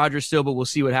Aaron Rodgers still, but we'll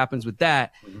see what happens with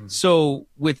that. Mm-hmm. So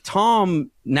with Tom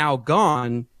now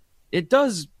gone, it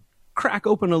does crack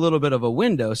open a little bit of a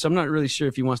window. So I'm not really sure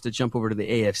if he wants to jump over to the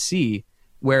AFC,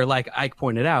 where, like Ike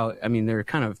pointed out, I mean, they're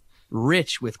kind of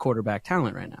rich with quarterback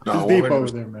talent right now. It's deep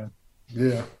over there, man.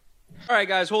 Yeah. All right,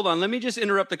 guys, hold on. Let me just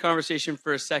interrupt the conversation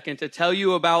for a second to tell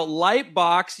you about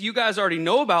Lightbox. You guys already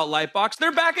know about Lightbox.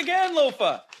 They're back again,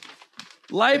 Lofa.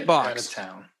 Lightbox. Out of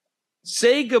town.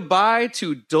 Say goodbye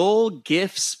to dull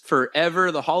gifts forever.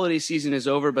 The holiday season is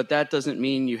over, but that doesn't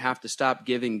mean you have to stop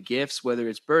giving gifts, whether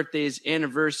it's birthdays,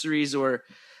 anniversaries, or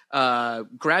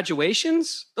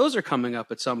graduations. Those are coming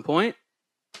up at some point.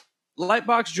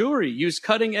 Lightbox Jewelry use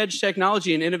cutting-edge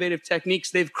technology and innovative techniques.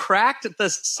 They've cracked the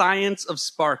science of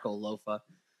sparkle, Lofa.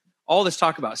 All this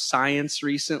talk about science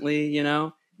recently,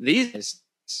 these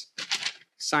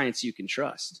science you can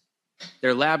trust.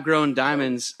 They're lab-grown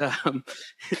diamonds,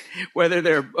 whether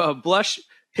they're blush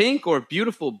pink or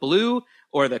beautiful blue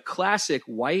or the classic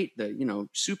white, the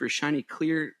super shiny,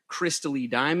 clear, crystally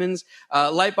diamonds.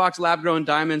 Lightbox lab-grown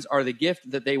diamonds are the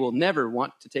gift that they will never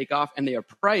want to take off, and they are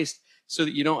priced so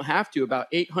that you don't have to,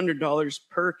 about $800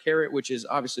 per carat, which is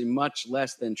obviously much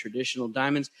less than traditional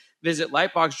diamonds. Visit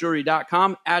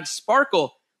lightboxjewelry.com. Add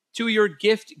sparkle to your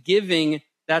gift giving.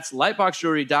 That's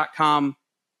lightboxjewelry.com.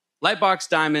 Lightbox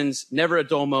diamonds, never a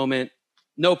dull moment.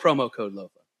 No promo code Lofa.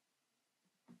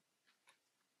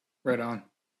 Right on.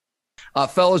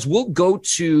 Fellas, we'll go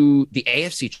to the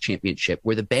AFC Championship,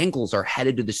 where the Bengals are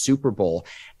headed to the Super Bowl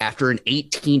after an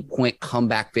 18-point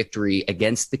comeback victory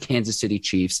against the Kansas City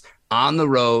Chiefs on the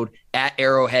road at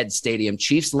Arrowhead Stadium.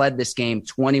 Chiefs led this game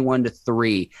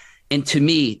 21-3. And to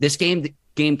me, this game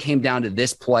came down to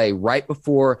this play right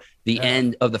before the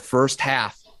end of the first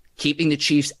half, keeping the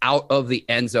Chiefs out of the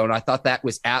end zone. I thought that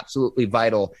was absolutely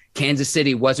vital. Kansas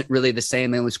City wasn't really the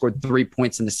same. They only scored 3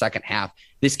 points in the second half.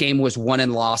 This game was won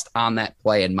and lost on that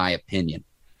play, in my opinion.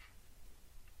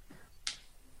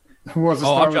 Who wants to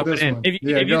I'm start with jumping this in. one?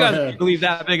 If you guys leave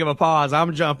that big of a pause,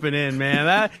 I'm jumping in, man.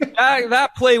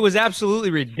 That play was absolutely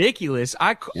ridiculous.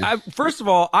 First of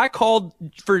all, I called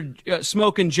for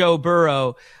smoking Joe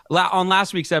Burrow on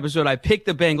last week's episode. I picked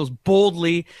the Bengals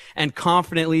boldly and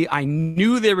confidently. I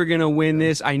knew they were going to win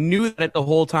this. I knew that the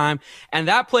whole time. And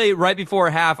that play right before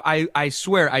half, I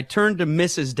swear, I turned to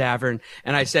Mrs. Davern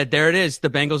and I said, there it is. The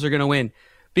Bengals are going to win.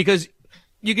 Because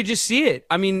you could just see it.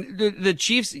 I mean, the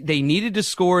Chiefs, they needed to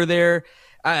score there.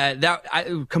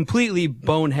 Completely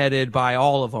boneheaded by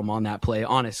all of them on that play,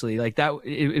 honestly. Like that,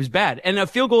 it was bad. And a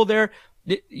field goal there,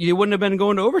 you wouldn't have been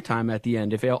going to overtime at the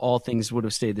end if all things would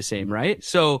have stayed the same, right?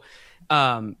 So,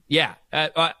 and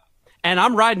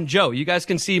I'm riding Joe. You guys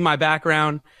can see my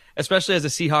background, especially as a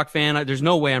Seahawk fan. There's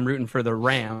no way I'm rooting for the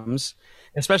Rams,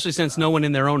 especially since no one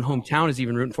in their own hometown is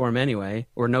even rooting for them anyway,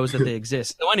 or knows that they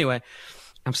exist. So anyway,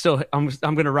 I'm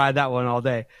going to ride that one all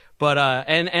day. But,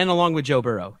 and along with Joe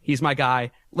Burrow, he's my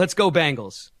guy. Let's go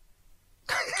Bengals.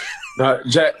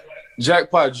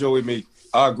 Jackpot Joey Meek,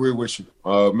 I agree with you.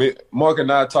 Mark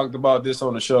and I talked about this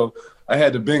on the show. I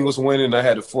had the Bengals winning. I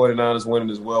had the 49ers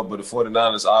winning as well, but the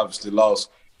 49ers obviously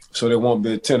lost, so they won't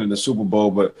be attending the Super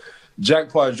Bowl. But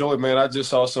Jackpot Joey, man, I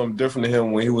just saw something different in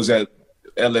him when he was at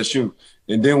LSU.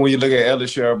 And then when you look at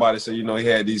LSU, everybody said,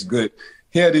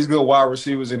 he had these good wide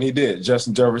receivers, and he did.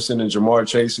 Justin Jefferson and Jamar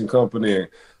Chase and company and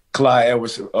Clyde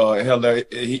Edwards.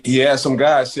 He had some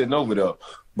guys sitting over there.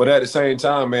 But at the same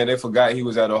time, man, they forgot he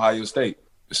was at Ohio State.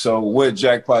 So what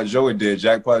Jackpot Joey did,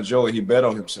 Jackpot Joey, he bet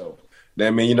on himself.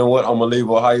 That mean, you know what, I'm going to leave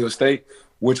Ohio State,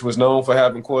 which was known for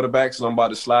having quarterbacks, and I'm about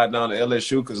to slide down to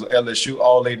LSU because LSU,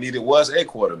 all they needed was a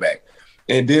quarterback.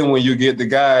 And then when you get the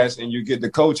guys and you get the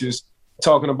coaches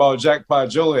talking about Jackpot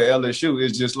Joey at LSU,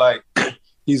 it's just like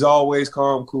he's always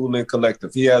calm, cool, and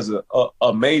collective. He has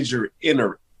a major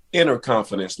inner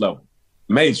confidence level.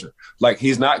 Major. Like,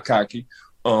 he's not cocky.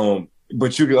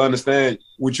 But you can understand,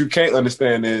 what you can't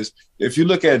understand is if you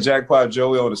look at Jackpot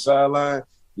Joey on the sideline,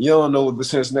 you don't know if the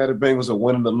Cincinnati Bengals are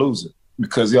winning or losing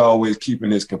because they're always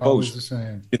keeping his composure. Always the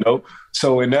same.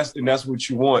 So and that's what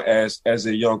you want as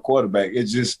a young quarterback. It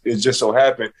just so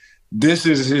happened this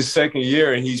is his second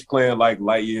year and he's playing like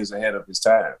light years ahead of his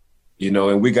time.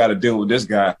 And we got to deal with this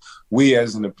guy. We,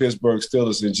 as in the Pittsburgh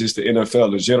Steelers and just the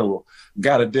NFL in general,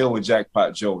 got to deal with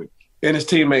Jackpot Joey. And his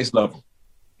teammates love him.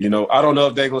 I don't know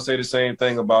if they're going to say the same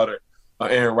thing about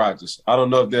Aaron Rodgers. I don't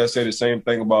know if they'll say the same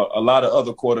thing about a lot of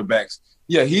other quarterbacks.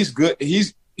 Yeah, he's good.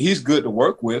 He's good to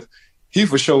work with. He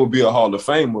for sure will be a Hall of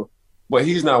Famer, but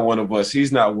he's not one of us.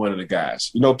 He's not one of the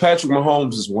guys. Patrick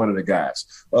Mahomes is one of the guys.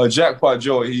 Jackpot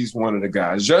Joey, he's one of the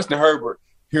guys. Justin Herbert,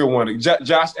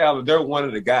 Josh Allen, they're one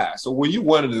of the guys. So when you're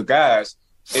one of the guys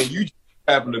and you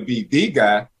happen to be the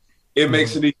guy, it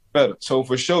makes it even better. So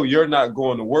for sure, you're not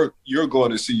going to work. You're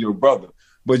going to see your brother.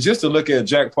 But just to look at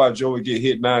Jackpot Joey get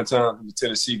hit 9 times in the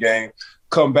Tennessee game,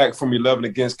 come back from 11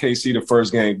 against KC the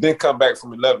first game, then come back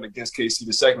from 11 against KC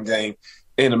the second game,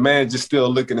 and the man just still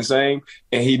looking the same,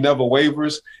 and he never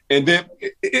wavers. And then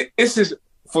it's his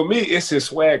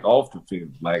swag off the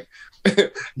field. Like,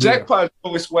 Jackpot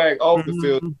Joey swag off the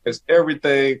field is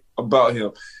everything about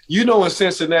him. In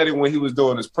Cincinnati when he was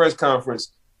doing his press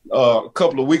conference a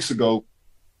couple of weeks ago,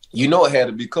 it had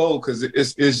to be cold because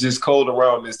it's just cold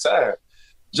around this time.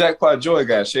 Jackpot Joey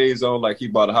got shades on like he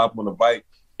about to hop on a bike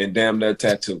and damn that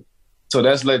tattoo. So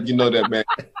that's letting you know that, man.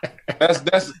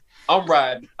 That's I'm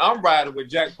riding with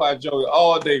Jackpot Joey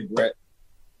all day, Brett.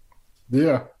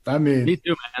 Yeah, I mean, me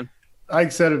too, man.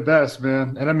 Ike said it best,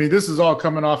 man. And I mean, this is all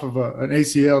coming off of an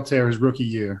ACL tear his rookie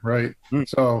year, right?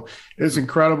 So it's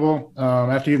incredible.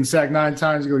 After getting sacked 9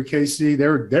 times to go to KC,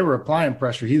 they were applying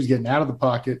pressure. He was getting out of the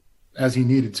pocket as he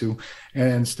needed to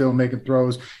and still making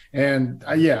throws. And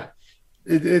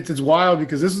it's wild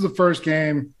because this is the first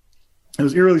game. It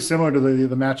was eerily similar to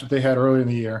the matchup they had earlier in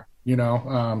the year.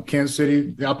 Kansas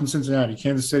City up in Cincinnati,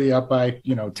 Kansas City up by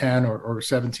 10 or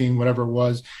 17, whatever it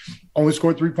was, only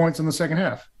scored 3 points in the second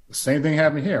half. The same thing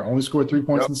happened here. Only scored 3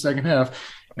 points in the second half.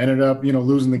 Ended up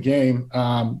losing the game.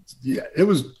 It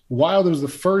was wild. It was the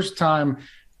first time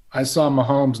I saw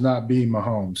Mahomes not be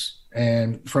Mahomes,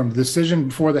 and from the decision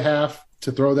before the half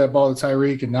to throw that ball to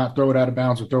Tyreek and not throw it out of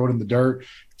bounds or throw it in the dirt,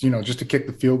 just to kick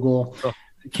the field goal.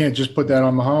 You can't just put that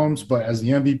on Mahomes, but as the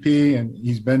MVP, and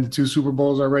he's been to 2 Super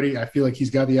Bowls already, I feel like he's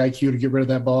got the IQ to get rid of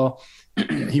that ball.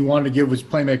 He wanted to give his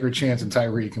playmaker a chance in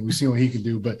Tyreek, and we've seen what he can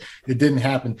do, but it didn't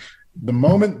happen. The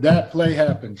moment that play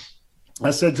happened,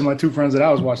 I said to my 2 friends that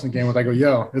I was watching the game with, I go,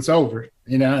 yo, it's over.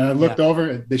 And I looked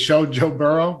over, they showed Joe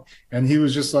Burrow, and he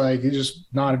was just like, he just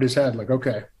nodded his head like,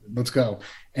 okay, let's go.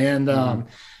 And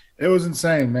it was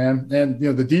insane, man. And,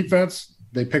 the defense,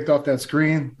 They picked off that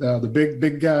screen. The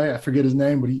big guy, I forget his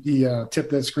name, but he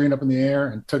tipped that screen up in the air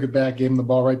and took it back, gave him the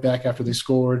ball right back after they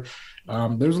scored.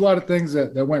 There's a lot of things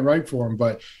that went right for him,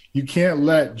 but you can't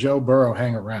let Joe Burrow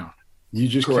hang around. You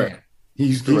just can't.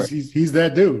 He's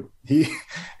that dude.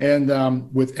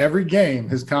 With every game,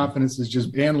 his confidence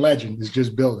and legend is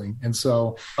just building. And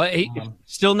so he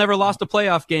still never lost a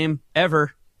playoff game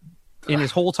ever in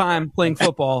his whole time playing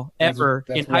football ever.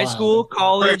 That's in high school,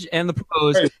 college, and the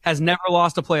pros, has never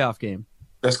lost a playoff game.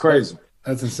 That's crazy.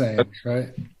 That's insane, right?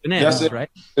 Bananas, right?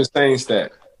 Insane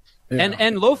stat. Yeah.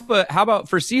 And Lofa, how about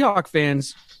for Seahawk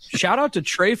fans? Shout out to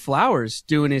Trey Flowers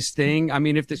doing his thing. I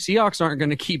mean, if the Seahawks aren't going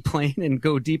to keep playing and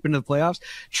go deep into the playoffs,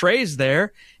 Trey's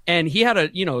there. And he had a,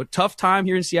 tough time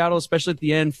here in Seattle, especially at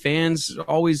the end. Fans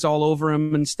always all over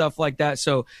him and stuff like that.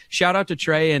 So shout out to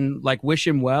Trey and wish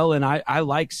him well. And I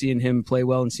like seeing him play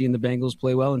well and seeing the Bengals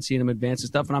play well and seeing him advance and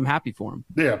stuff. And I'm happy for him.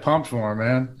 Yeah, pumped for him,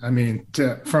 man. I mean,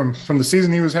 from the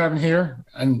season he was having here,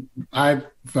 and I've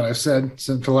said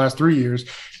since the last 3 years,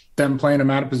 them playing him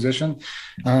out of position,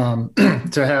 to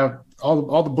have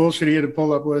all the bullshit he had to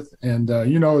pull up with, and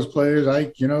his players,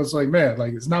 it's like, man,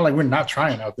 it's not like we're not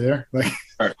trying out there,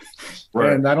 right.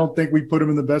 And I don't think we put him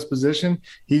in the best position.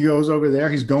 He goes over there,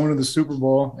 he's going to the Super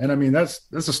Bowl, and I mean that's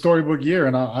a storybook year,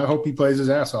 and I hope he plays his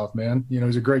ass off, man.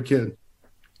 He's a great kid.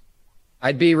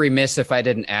 I'd be remiss if I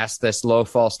didn't ask this.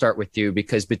 Loaf, I'll start with you,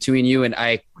 because between you and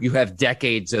I, you have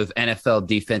decades of NFL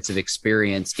defensive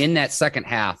experience. In that second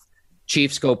half,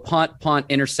 Chiefs go punt,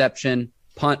 interception,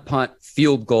 punt,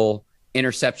 field goal,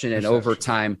 interception, and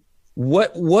overtime.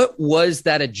 What was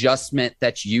that adjustment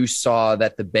that you saw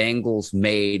that the Bengals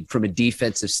made from a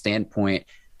defensive standpoint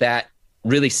that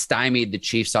really stymied the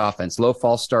Chiefs offense? Loaf,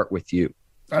 I'll start with you.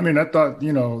 I mean, I thought,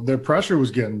 their pressure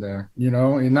was getting there,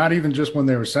 and not even just when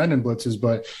they were sending blitzes,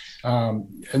 but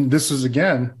and this is,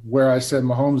 again, where I said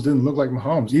Mahomes didn't look like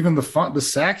Mahomes. Even the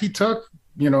sack he took,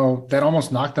 that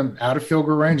almost knocked them out of field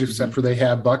goal range, except for they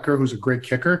had Butker, who's a great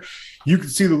kicker. You could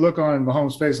see the look on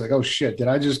Mahomes' face, like, oh, shit, did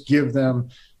I just give them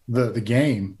the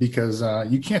game? Because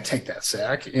you can't take that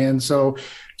sack. And so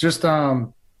just,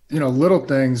 little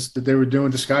things that they were doing,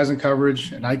 disguising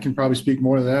coverage, and I can probably speak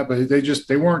more to that, but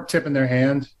they weren't tipping their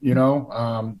hand, they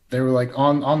were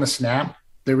on the snap.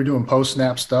 They were doing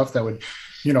post-snap stuff that would –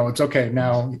 it's okay.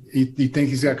 Now you think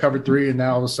he's got cover 3, and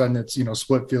now all of a sudden it's,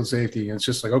 split field safety. And it's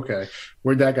just like, okay,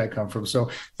 where'd that guy come from? So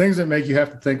things that make you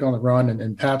have to think on the run,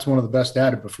 and Pat's one of the best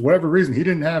at it. But for whatever reason, he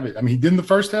didn't have it. I mean, he did in the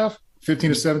first half,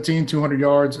 15-17, 200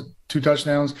 yards, 2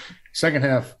 touchdowns. Second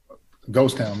half,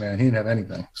 ghost town, man. He didn't have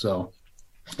anything. So,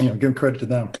 give him credit to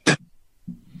them.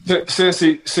 Since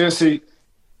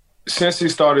he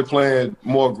started playing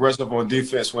more aggressive on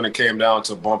defense when it came down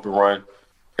to bump and run,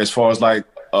 as far as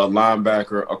a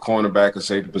linebacker, a cornerback, a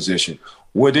safety position.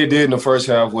 What they did in the first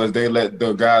half was they let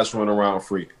the guys run around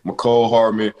free. McCole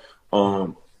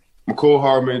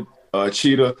Hardman,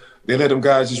 Cheetah, they let them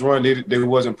guys just run. They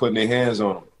wasn't putting their hands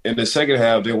on them. In the second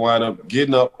half, they wind up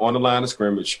getting up on the line of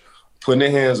scrimmage, putting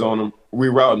their hands on them,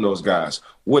 rerouting those guys.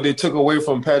 What they took away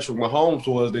from Patrick Mahomes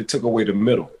was they took away the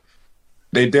middle.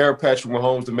 They dared Patrick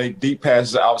Mahomes to make deep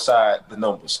passes outside the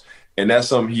numbers. And that's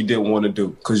something he didn't want to do.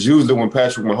 Because usually when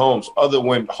Patrick Mahomes,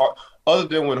 other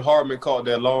than when Hardman caught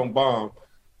that long bomb,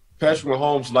 Patrick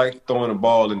Mahomes liked throwing the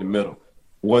ball in the middle.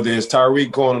 Whether it's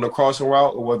Tyreek going on a crossing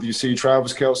route or whether you see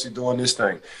Travis Kelce doing this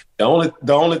thing. The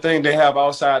only thing they have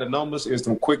outside the numbers is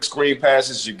some quick screen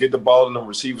passes. You get the ball in the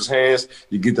receiver's hands,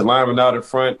 you get the lineman out in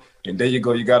front, and there you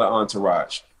go, you got an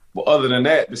entourage. But other than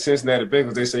that, the Cincinnati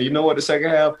Bengals, they say, you know what, the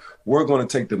second half, we're going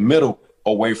to take the middle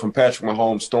away from Patrick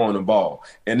Mahomes throwing the ball.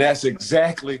 And that's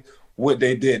exactly what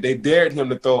they did. They dared him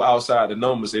to throw outside the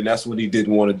numbers, and that's what he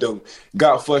didn't want to do.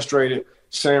 Got frustrated.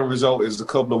 Same result as a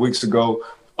couple of weeks ago,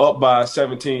 up by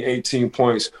 17, 18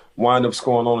 points, wind up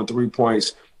scoring only 3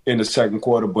 points in the second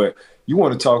quarter. But you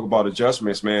want to talk about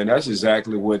adjustments, man. That's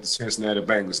exactly what the Cincinnati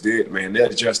Bengals did, man. They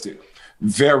adjusted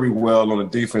very well on the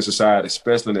defensive side,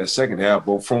 especially in that second half.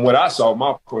 But from what I saw,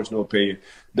 my personal opinion,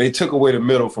 they took away the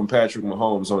middle from Patrick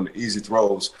Mahomes on the easy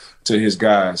throws to his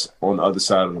guys on the other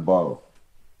side of the ball.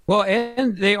 Well,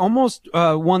 and they almost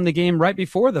won the game right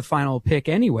before the final pick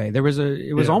anyway. It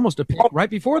was almost a pick right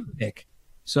before the pick.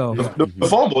 So the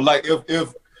fumble,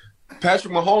 if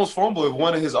Patrick Mahomes fumbled, if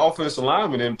one of his offensive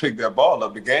linemen didn't pick that ball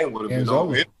up, the game would have been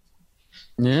over.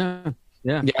 Yeah.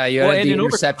 Yeah, you had the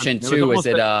interception too. Was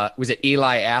it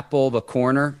Eli Apple, the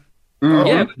corner? Mm-hmm.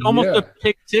 Yeah, almost a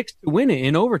pick 6 to win it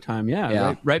in overtime.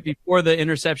 Yeah. Right before the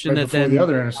interception. Before the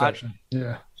other interception.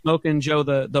 smoking Joe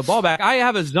the ball back, I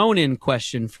have a zone-in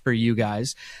question for you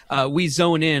guys. We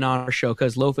zone in on our show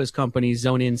because Lofa's company,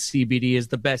 Zone In CBD, is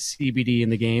the best CBD in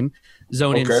the game.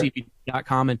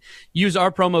 ZoneInCBD.com, and use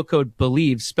our promo code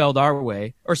BELIEVE, spelled our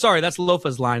way. Or sorry, that's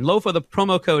Lofa's line. Lofa, the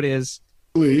promo code is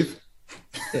BELIEVE.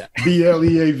 Yeah.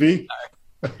 BLEAV.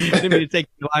 I didn't mean to take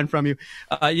the line from you.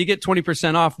 You get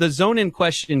 20% off. The zone in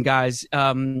question, guys.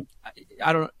 I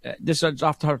don't. This is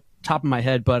off the top of my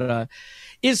head, but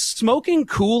is smoking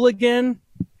cool again?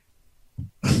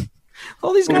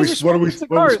 All these guys are smoking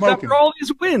cigars after all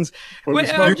these wins.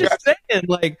 I'm just saying,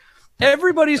 like,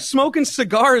 everybody's smoking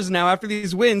cigars now after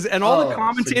these wins, and all the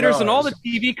commentators and all the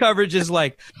TV coverage is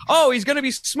like, "Oh, he's going to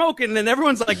be smoking," and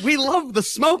everyone's like, "We love the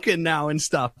smoking now and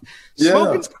stuff."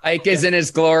 Yeah. Ike is in his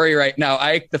glory right now.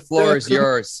 Ike, the floor is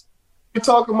yours. You're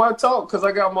talking my talk because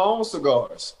I got my own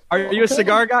cigars. Are you a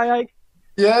cigar guy, Ike?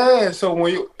 Yeah. So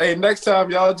next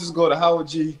time y'all just go to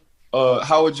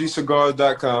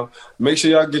HowardGCigars.com. Make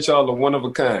sure y'all get y'all a one of a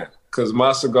kind because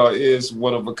my cigar is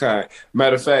one of a kind.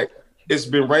 Matter of fact, it's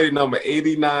been rated number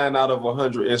 89 out of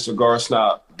 100 in Cigar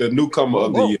Snob, the newcomer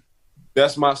of the year.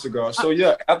 That's my cigar. So,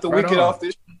 yeah, after we get off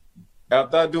this,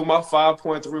 after I do my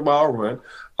 5.3 mile run,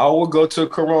 I will go to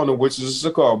Corona, which is a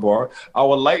cigar bar. I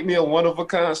will light me a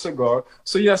one-of-a-kind cigar.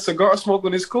 So, yeah, cigar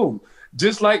smoking is cool.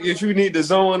 Just like if you need to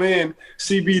zone in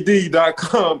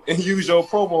CBD.com and use your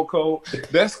promo code,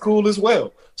 that's cool as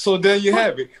well. So there you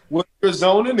have it. When you're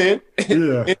zoning in,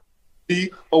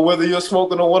 or whether you're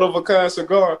smoking a one-of-a-kind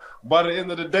cigar, by the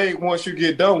end of the day, once you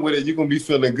get done with it, you're going to be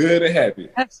feeling good and happy.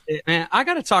 That's it, man. I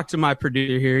got to talk to my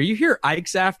producer here. You hear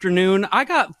Ike's afternoon? I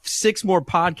got 6 more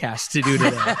podcasts to do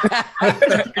today.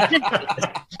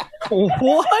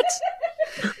 What?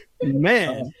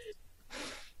 Man.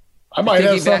 I might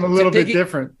have something a little bit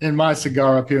different in my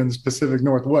cigar up here in the Pacific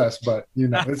Northwest, but, you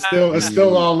know, it's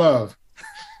still all love.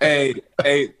 Hey,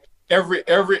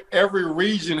 every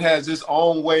region has its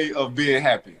own way of being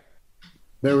happy.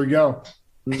 There we go.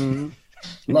 Mm-hmm.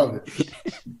 Love it.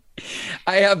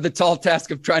 I have the tall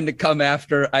task of trying to come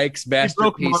after Ike's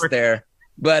masterpiece there.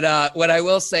 But what I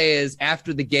will say is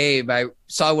after the game, I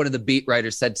saw one of the beat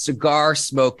writers said cigar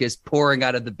smoke is pouring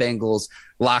out of the Bengals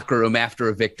locker room after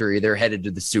a victory. They're headed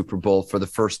to the Super Bowl for the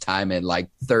first time in like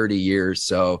 30 years.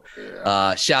 So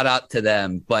shout out to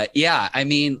them. But yeah, I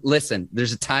mean, listen,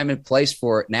 there's a time and place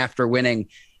for it. And after winning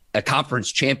a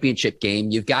conference championship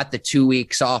game, you've got the 2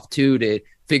 weeks off too to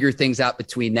figure things out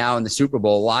between now and the Super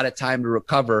Bowl. A lot of time to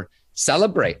recover.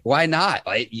 Celebrate. Why not?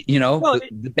 Like, you know,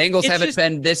 the Bengals haven't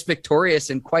been this victorious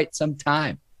in quite some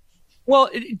time. Well,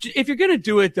 if you're going to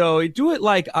do it, though, do it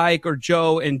like Ike or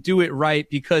Joe and do it right,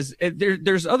 because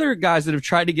there's other guys that have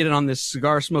tried to get in on this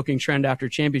cigar smoking trend after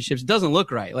championships. It doesn't look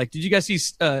right. Like, did you guys see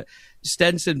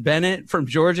Stetson Bennett from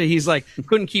Georgia? He's like,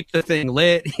 couldn't keep the thing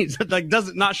lit. He's like,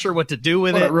 not sure what to do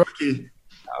with it. Rookie.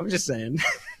 I'm just saying.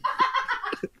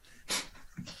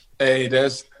 Hey,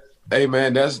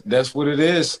 man, that's what it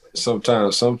is.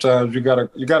 Sometimes you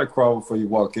gotta crawl before you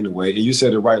walk anyway. And you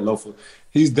said it right, Lofa.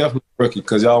 He's definitely a rookie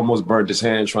because y'all almost burned his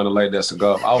hand trying to light that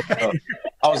cigar. I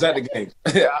was at the game.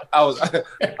 I was at the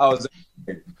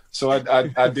game. So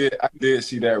I did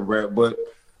see that rep. But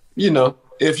you know,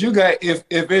 if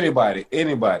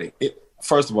anybody,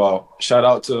 first of all, shout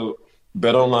out to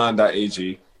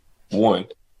betonline.ag. 1,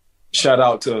 shout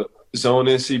out to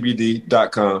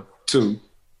zoneincbd.com. 2,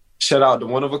 shout out to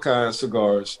One of a Kind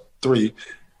Cigars. 3,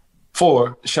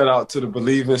 4, shout out to the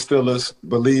Believe in Steelers,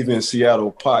 Believe in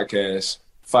Seattle podcast.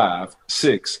 5,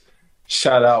 6,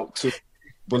 shout out to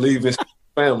Believe in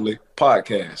Family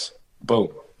podcast. Boom.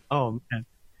 Oh man,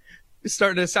 it's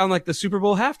starting to sound like the Super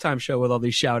Bowl halftime show with all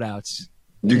these shout outs.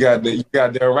 You got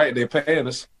that right. They're paying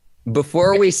us.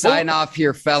 Before we sign off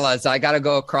here, fellas, I got to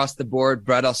go across the board.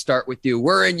 Brett, I'll start with you.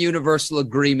 We're in universal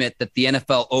agreement that the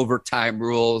NFL overtime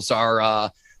rules are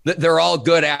they're all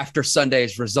good after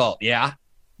Sunday's result. Yeah.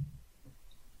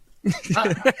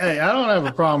 Hey, I don't have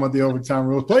a problem with the overtime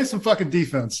rules. Play some fucking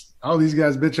defense. All these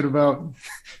guys bitching about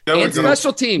and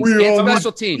special teams.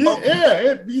 Special teams.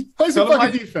 Yeah, play some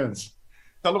fucking defense.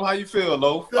 Tell them how you feel,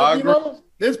 Lo. You know,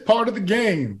 it's part of the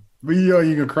game.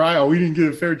 You can cry. Oh, we didn't get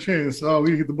a fair chance. Oh, we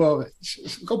didn't get the ball.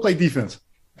 Go play defense.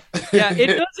 Yeah,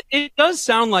 it does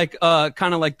sound like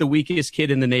kind of like the weakest kid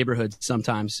in the neighborhood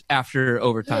sometimes after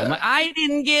overtime. Yeah. Like, I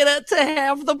didn't get to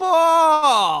have the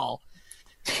ball.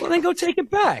 Well, then go take it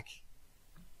back.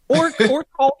 Or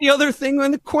call the other thing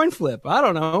in the coin flip. I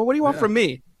don't know. What do you want from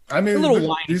me? I mean, a little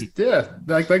whiny. Like you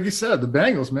said, the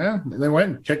Bengals, man, they went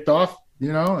and kicked off,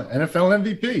 NFL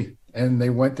MVP. And they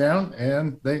went down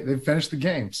and they finished the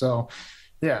game. So,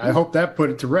 yeah, I hope that put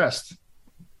it to rest.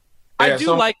 I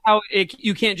do like how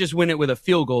you can't just win it with a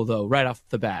field goal, though, right off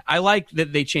the bat. I like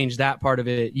that they changed that part of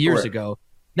it years ago.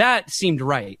 That seemed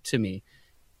right to me.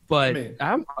 But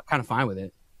I'm kind of fine with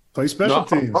it. Play special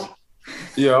teams.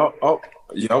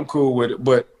 I'm cool with it.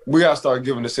 But we got to start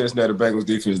giving the Cincinnati Bengals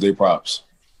defense their props.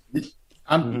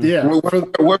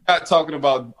 We're not talking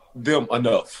about them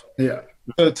enough. Yeah.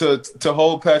 To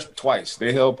hold Patrick twice.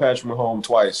 They held Patrick Mahomes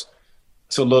twice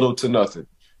to little to nothing.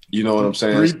 You know what I'm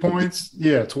saying? 3 points,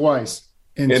 twice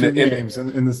in 2 games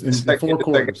in 4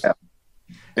 quarters.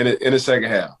 In the second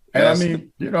half. And I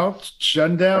mean,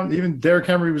 shutting down, even Derrick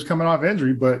Henry was coming off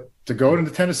injury, but to go into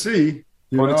Tennessee,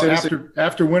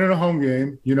 after winning a home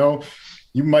game, you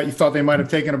thought they might have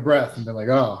taken a breath and been like,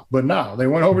 oh, but no, they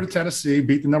went over to Tennessee,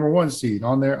 beat the number 1 seed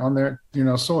on their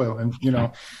soil. And,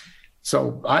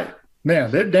 so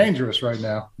they're dangerous right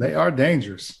now. They are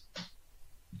dangerous.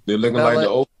 They're looking like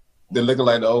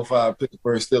the 05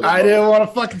 Pittsburgh Steelers. I didn't want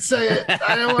to fucking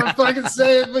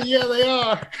say it. But yeah, they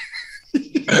are.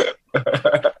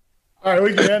 All right,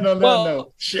 we can end on that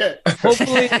note. Shit.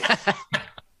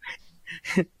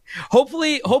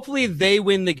 Hopefully they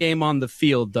win the game on the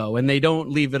field, though, and they don't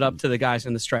leave it up to the guys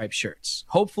in the striped shirts.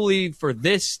 Hopefully for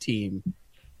this team,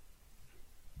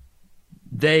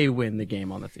 they win the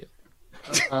game on the field.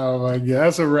 Oh, my God.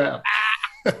 That's a wrap.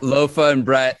 Lofa and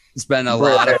Brett, it's been a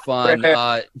lot of fun.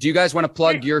 Do you guys want to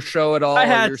plug your show at all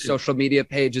or your social media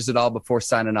pages at all before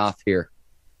signing off here?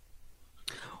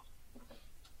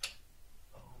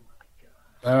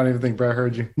 I don't even think Brett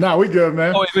heard you. No, we good,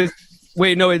 man.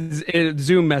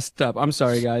 Zoom messed up. I'm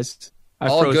sorry, guys.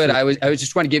 All good. I was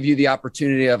just want to give you the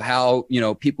opportunity of how,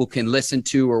 people can listen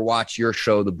to or watch your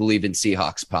show, the Believe in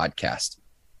Seahawks podcast.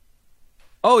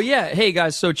 Oh, yeah. Hey,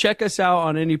 guys. So check us out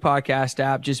on any podcast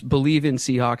app. Just Believe in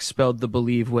Seahawks, spelled the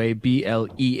Believe way,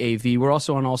 BLEAV. We're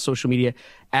also on all social media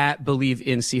at Believe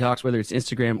in Seahawks, whether it's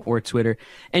Instagram or Twitter.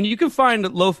 And you can find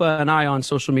Lofa and I on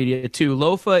social media, too.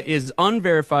 Lofa is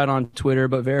unverified on Twitter,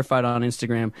 but verified on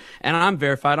Instagram. And I'm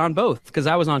verified on both because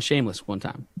I was on Shameless one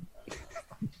time.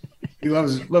 He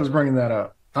loves bringing that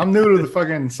up. I'm new to the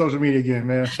fucking social media game,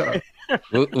 man. Shut up.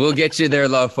 We'll get you there,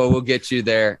 Lofa. We'll get you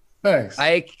there. Thanks.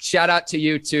 Ike, shout out to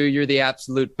you too. You're the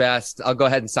absolute best. I'll go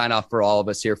ahead and sign off for all of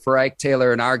us here. For Ike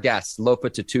Taylor and our guests, Lofa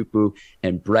Tatupu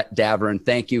and Brett Daverin,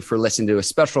 thank you for listening to a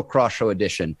special cross-show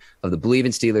edition of the Believe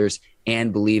in Steelers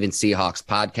and Believe in Seahawks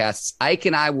podcasts. Ike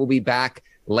and I will be back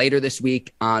later this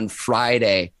week on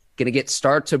Friday. Going to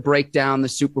start to break down the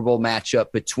Super Bowl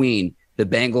matchup between the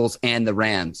Bengals and the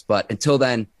Rams. But until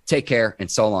then, take care and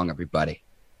so long, everybody.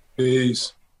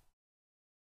 Peace.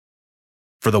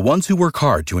 For the ones who work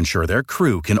hard to ensure their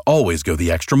crew can always go the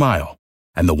extra mile,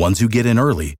 and the ones who get in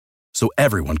early so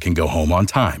everyone can go home on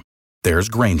time, there's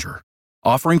Grainger,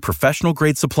 offering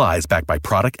professional-grade supplies backed by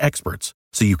product experts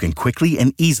so you can quickly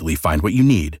and easily find what you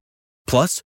need.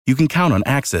 Plus, you can count on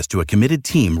access to a committed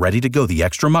team ready to go the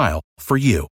extra mile for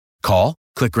you. Call,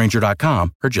 click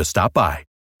Grainger.com, or just stop by.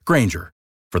 Grainger,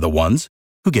 for the ones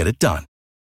who get it done.